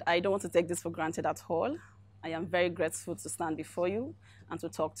 And I don't want to take this for granted at all. I am very grateful to stand before you and to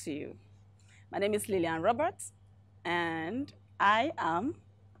talk to you. My name is Lillian Roberts, and I am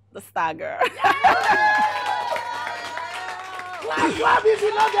the Star Girl. Clap if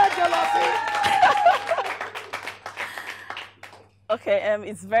you don't get jealousy. Okay,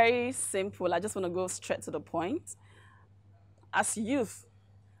 it's very simple. I just want to go straight to the point. As youth,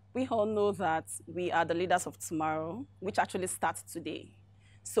 we all know that we are the leaders of tomorrow, which actually starts today.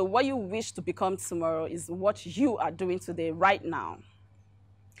 So what you wish to become tomorrow is what you are doing today, right now.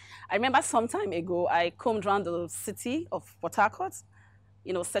 I remember some time ago, I combed around the city of Port Harcourt,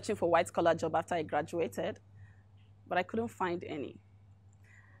 searching for white-collar job after I graduated, but I couldn't find any.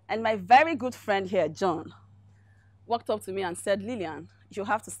 And my very good friend here, John, walked up to me and said, Lillian, you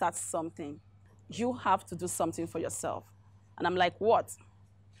have to start something. You have to do something for yourself. And I'm like, what?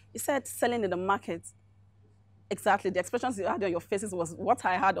 He said, selling in the market. Exactly. The expressions you had on your faces was what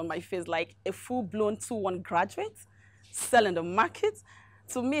I had on my face, like a full-blown 2-1 graduate, selling the market.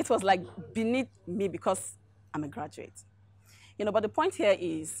 To me, it was like beneath me because I'm a graduate. You know, but the point here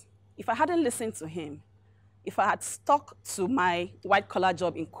is, if I hadn't listened to him, if I had stuck to my white-collar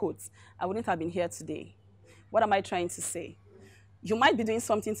job in quotes, I wouldn't have been here today. What am I trying to say? You might be doing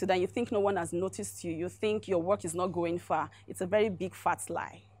something today and you think no one has noticed you. You think your work is not going far. It's a very big, fat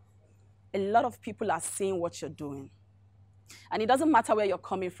lie. A lot of people are seeing what you're doing. And it doesn't matter where you're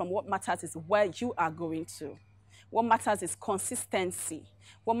coming from. What matters is where you are going to. What matters is consistency.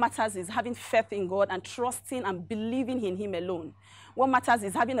 What matters is having faith in God and trusting and believing in Him alone. What matters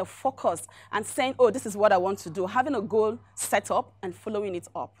is having a focus and saying, oh, this is what I want to do. Having a goal set up and following it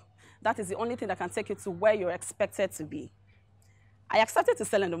up. That is the only thing that can take you to where you're expected to be. I accepted to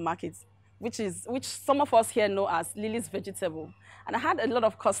sell in the market, which some of us here know as Lily's vegetable. And I had a lot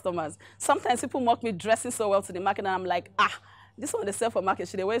of customers. Sometimes people mock me dressing so well to the market, and I'm like, this one they sell for market.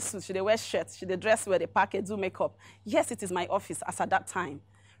 Should they wear suits? Should they wear shirts? Should they dress where they package, do makeup? Yes, it is my office as at that time.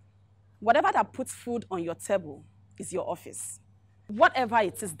 Whatever that puts food on your table is your office. Whatever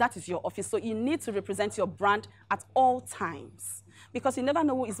it is, that is your office. So you need to represent your brand at all times because you never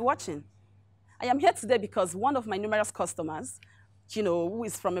know who is watching. I am here today because one of my numerous customers, you know, who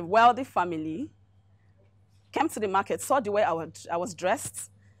is from a wealthy family, came to the market, saw the way I was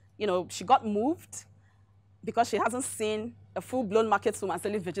dressed. You know, she got moved because she hasn't seen a full-blown market woman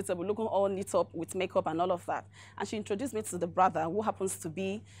selling vegetable, looking all neat up with makeup and all of that. And she introduced me to the brother who happens to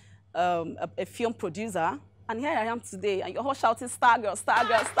be a film producer. And here I am today, and you're all shouting, star girl, star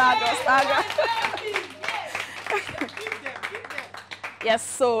girl, star girl, star girl. Yes,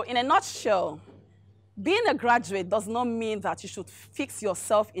 so in a nutshell, being a graduate does not mean that you should fix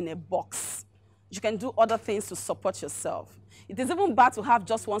yourself in a box. You can do other things to support yourself. It is even bad to have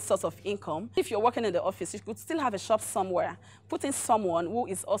just one source of income. If you're working in the office, you could still have a shop somewhere. Put in someone who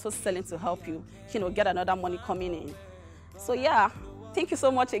is also selling to help you, you know, get another money coming in. So yeah, thank you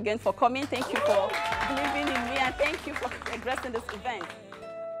so much again for coming. Thank you for believing in me, and thank you for addressing this event.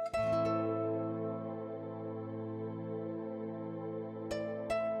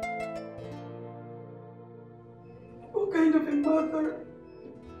 What kind of a mother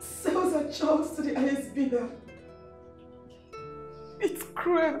sells her child to the highest bidder? It's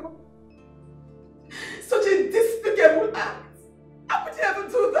cruel. Such a despicable act. How would you ever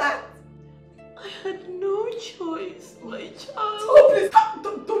do that? I had no choice, my child. Oh, please,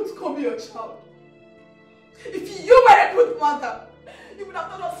 don't call me your child. If you were a good mother, you would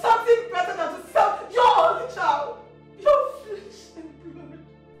have done something better than to sell your only child. Your flesh and blood.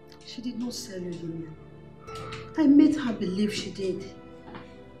 She did not sell you, Lillian. I made her believe she did.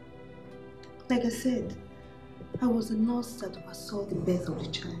 Like I said, I was the nurse that oversaw the birth of the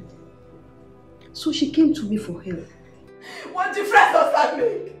child. So she came to me for help. What difference does that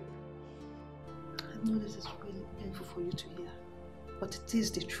make? I know this is really painful for you to hear, but it is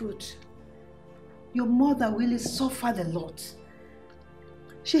the truth. Your mother really suffered a lot.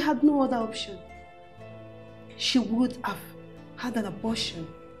 She had no other option. She would have had an abortion,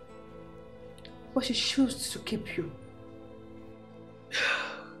 but she chose to keep you.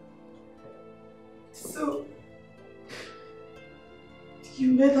 So,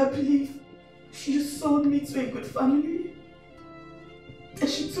 you made her believe you sold me to a good family, and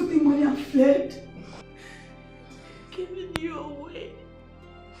she took the money and fled? Giving you away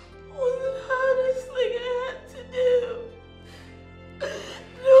was the hardest thing I had to do.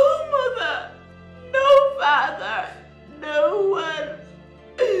 No mother, no father, no one.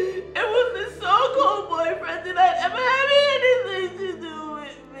 It was the so-called boyfriend that I'd ever had anything to do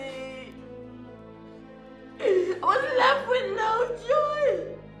with me. I was left with no choice.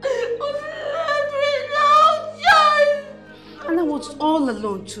 I was left with no choice. And I was all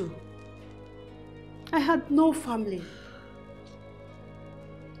alone too. I had no family.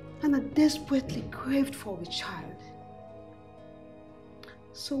 And I desperately craved for a child.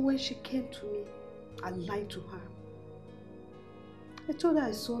 So when she came to me, I lied to her. I told her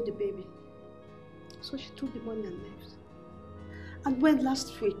I saw the baby. So she took the money and left. And when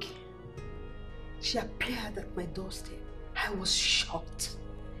last week, she appeared at my doorstep, I was shocked.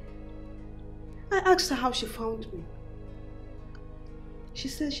 I asked her how she found me. She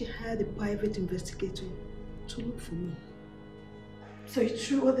said she hired a private investigator to look for me. So it's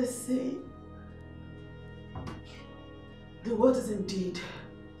true what they say? The world is indeed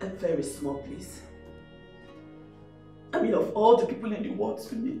a very small place. I mean, of of all the people in the world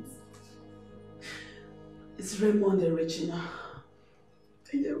to meet. It's Raymond and Regina.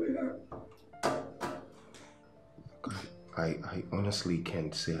 And here we are. I honestly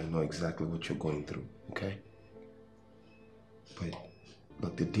can't say I know exactly what you're going through, okay? But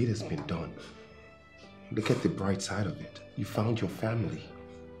look, the deed has been done. Look at the bright side of it. You found your family.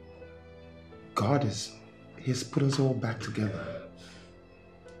 God He's put us all back together.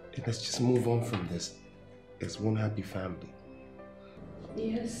 And let's just move on from this as one happy family.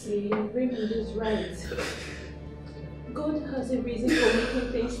 Yes, Raymond is right. God has a reason for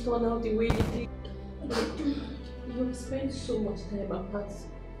making things turn out the way they did. You've spent so much time apart.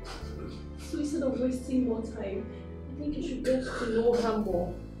 So instead of wasting more time, I think you should get to know her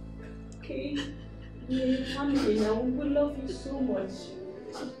more. Okay? We're family now. We love you so much.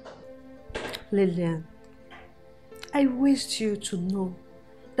 Lillian, I wish you to know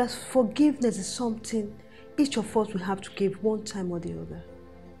that forgiveness is something each of us will have to give one time or the other.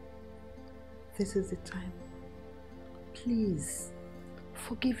 This is the time. Please,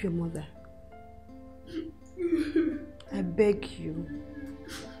 forgive your mother. I beg you.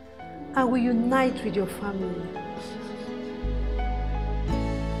 I will unite with your family.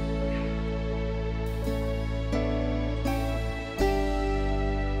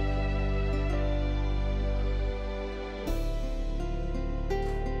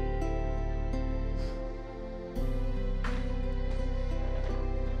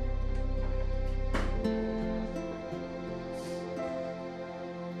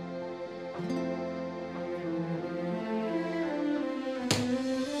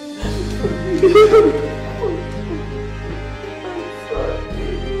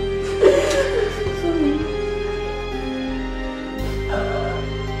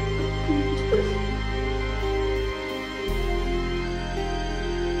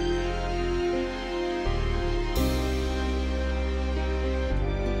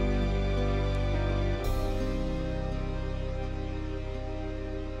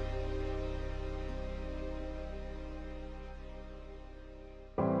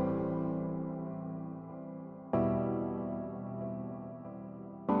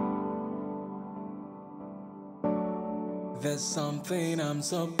 There's something I'm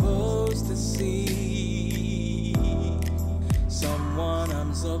supposed to see, someone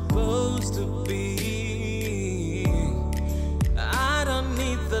I'm supposed to be. I don't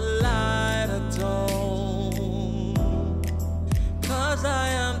need the light at all, 'cause I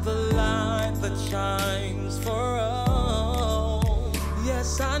am the light that shines for all.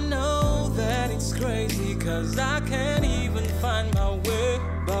 Yes, I know that it's crazy, 'cause I can't even find my way,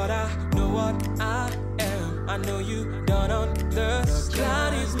 but I know what I am. I know you don't understand. The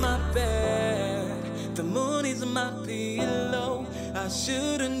cloud is my bed, the moon is my pillow. I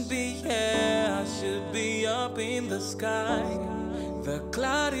shouldn't be here, I should be up in the sky. The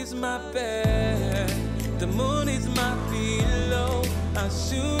cloud is my bed, the moon is my pillow. I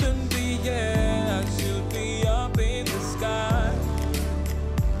shouldn't be here,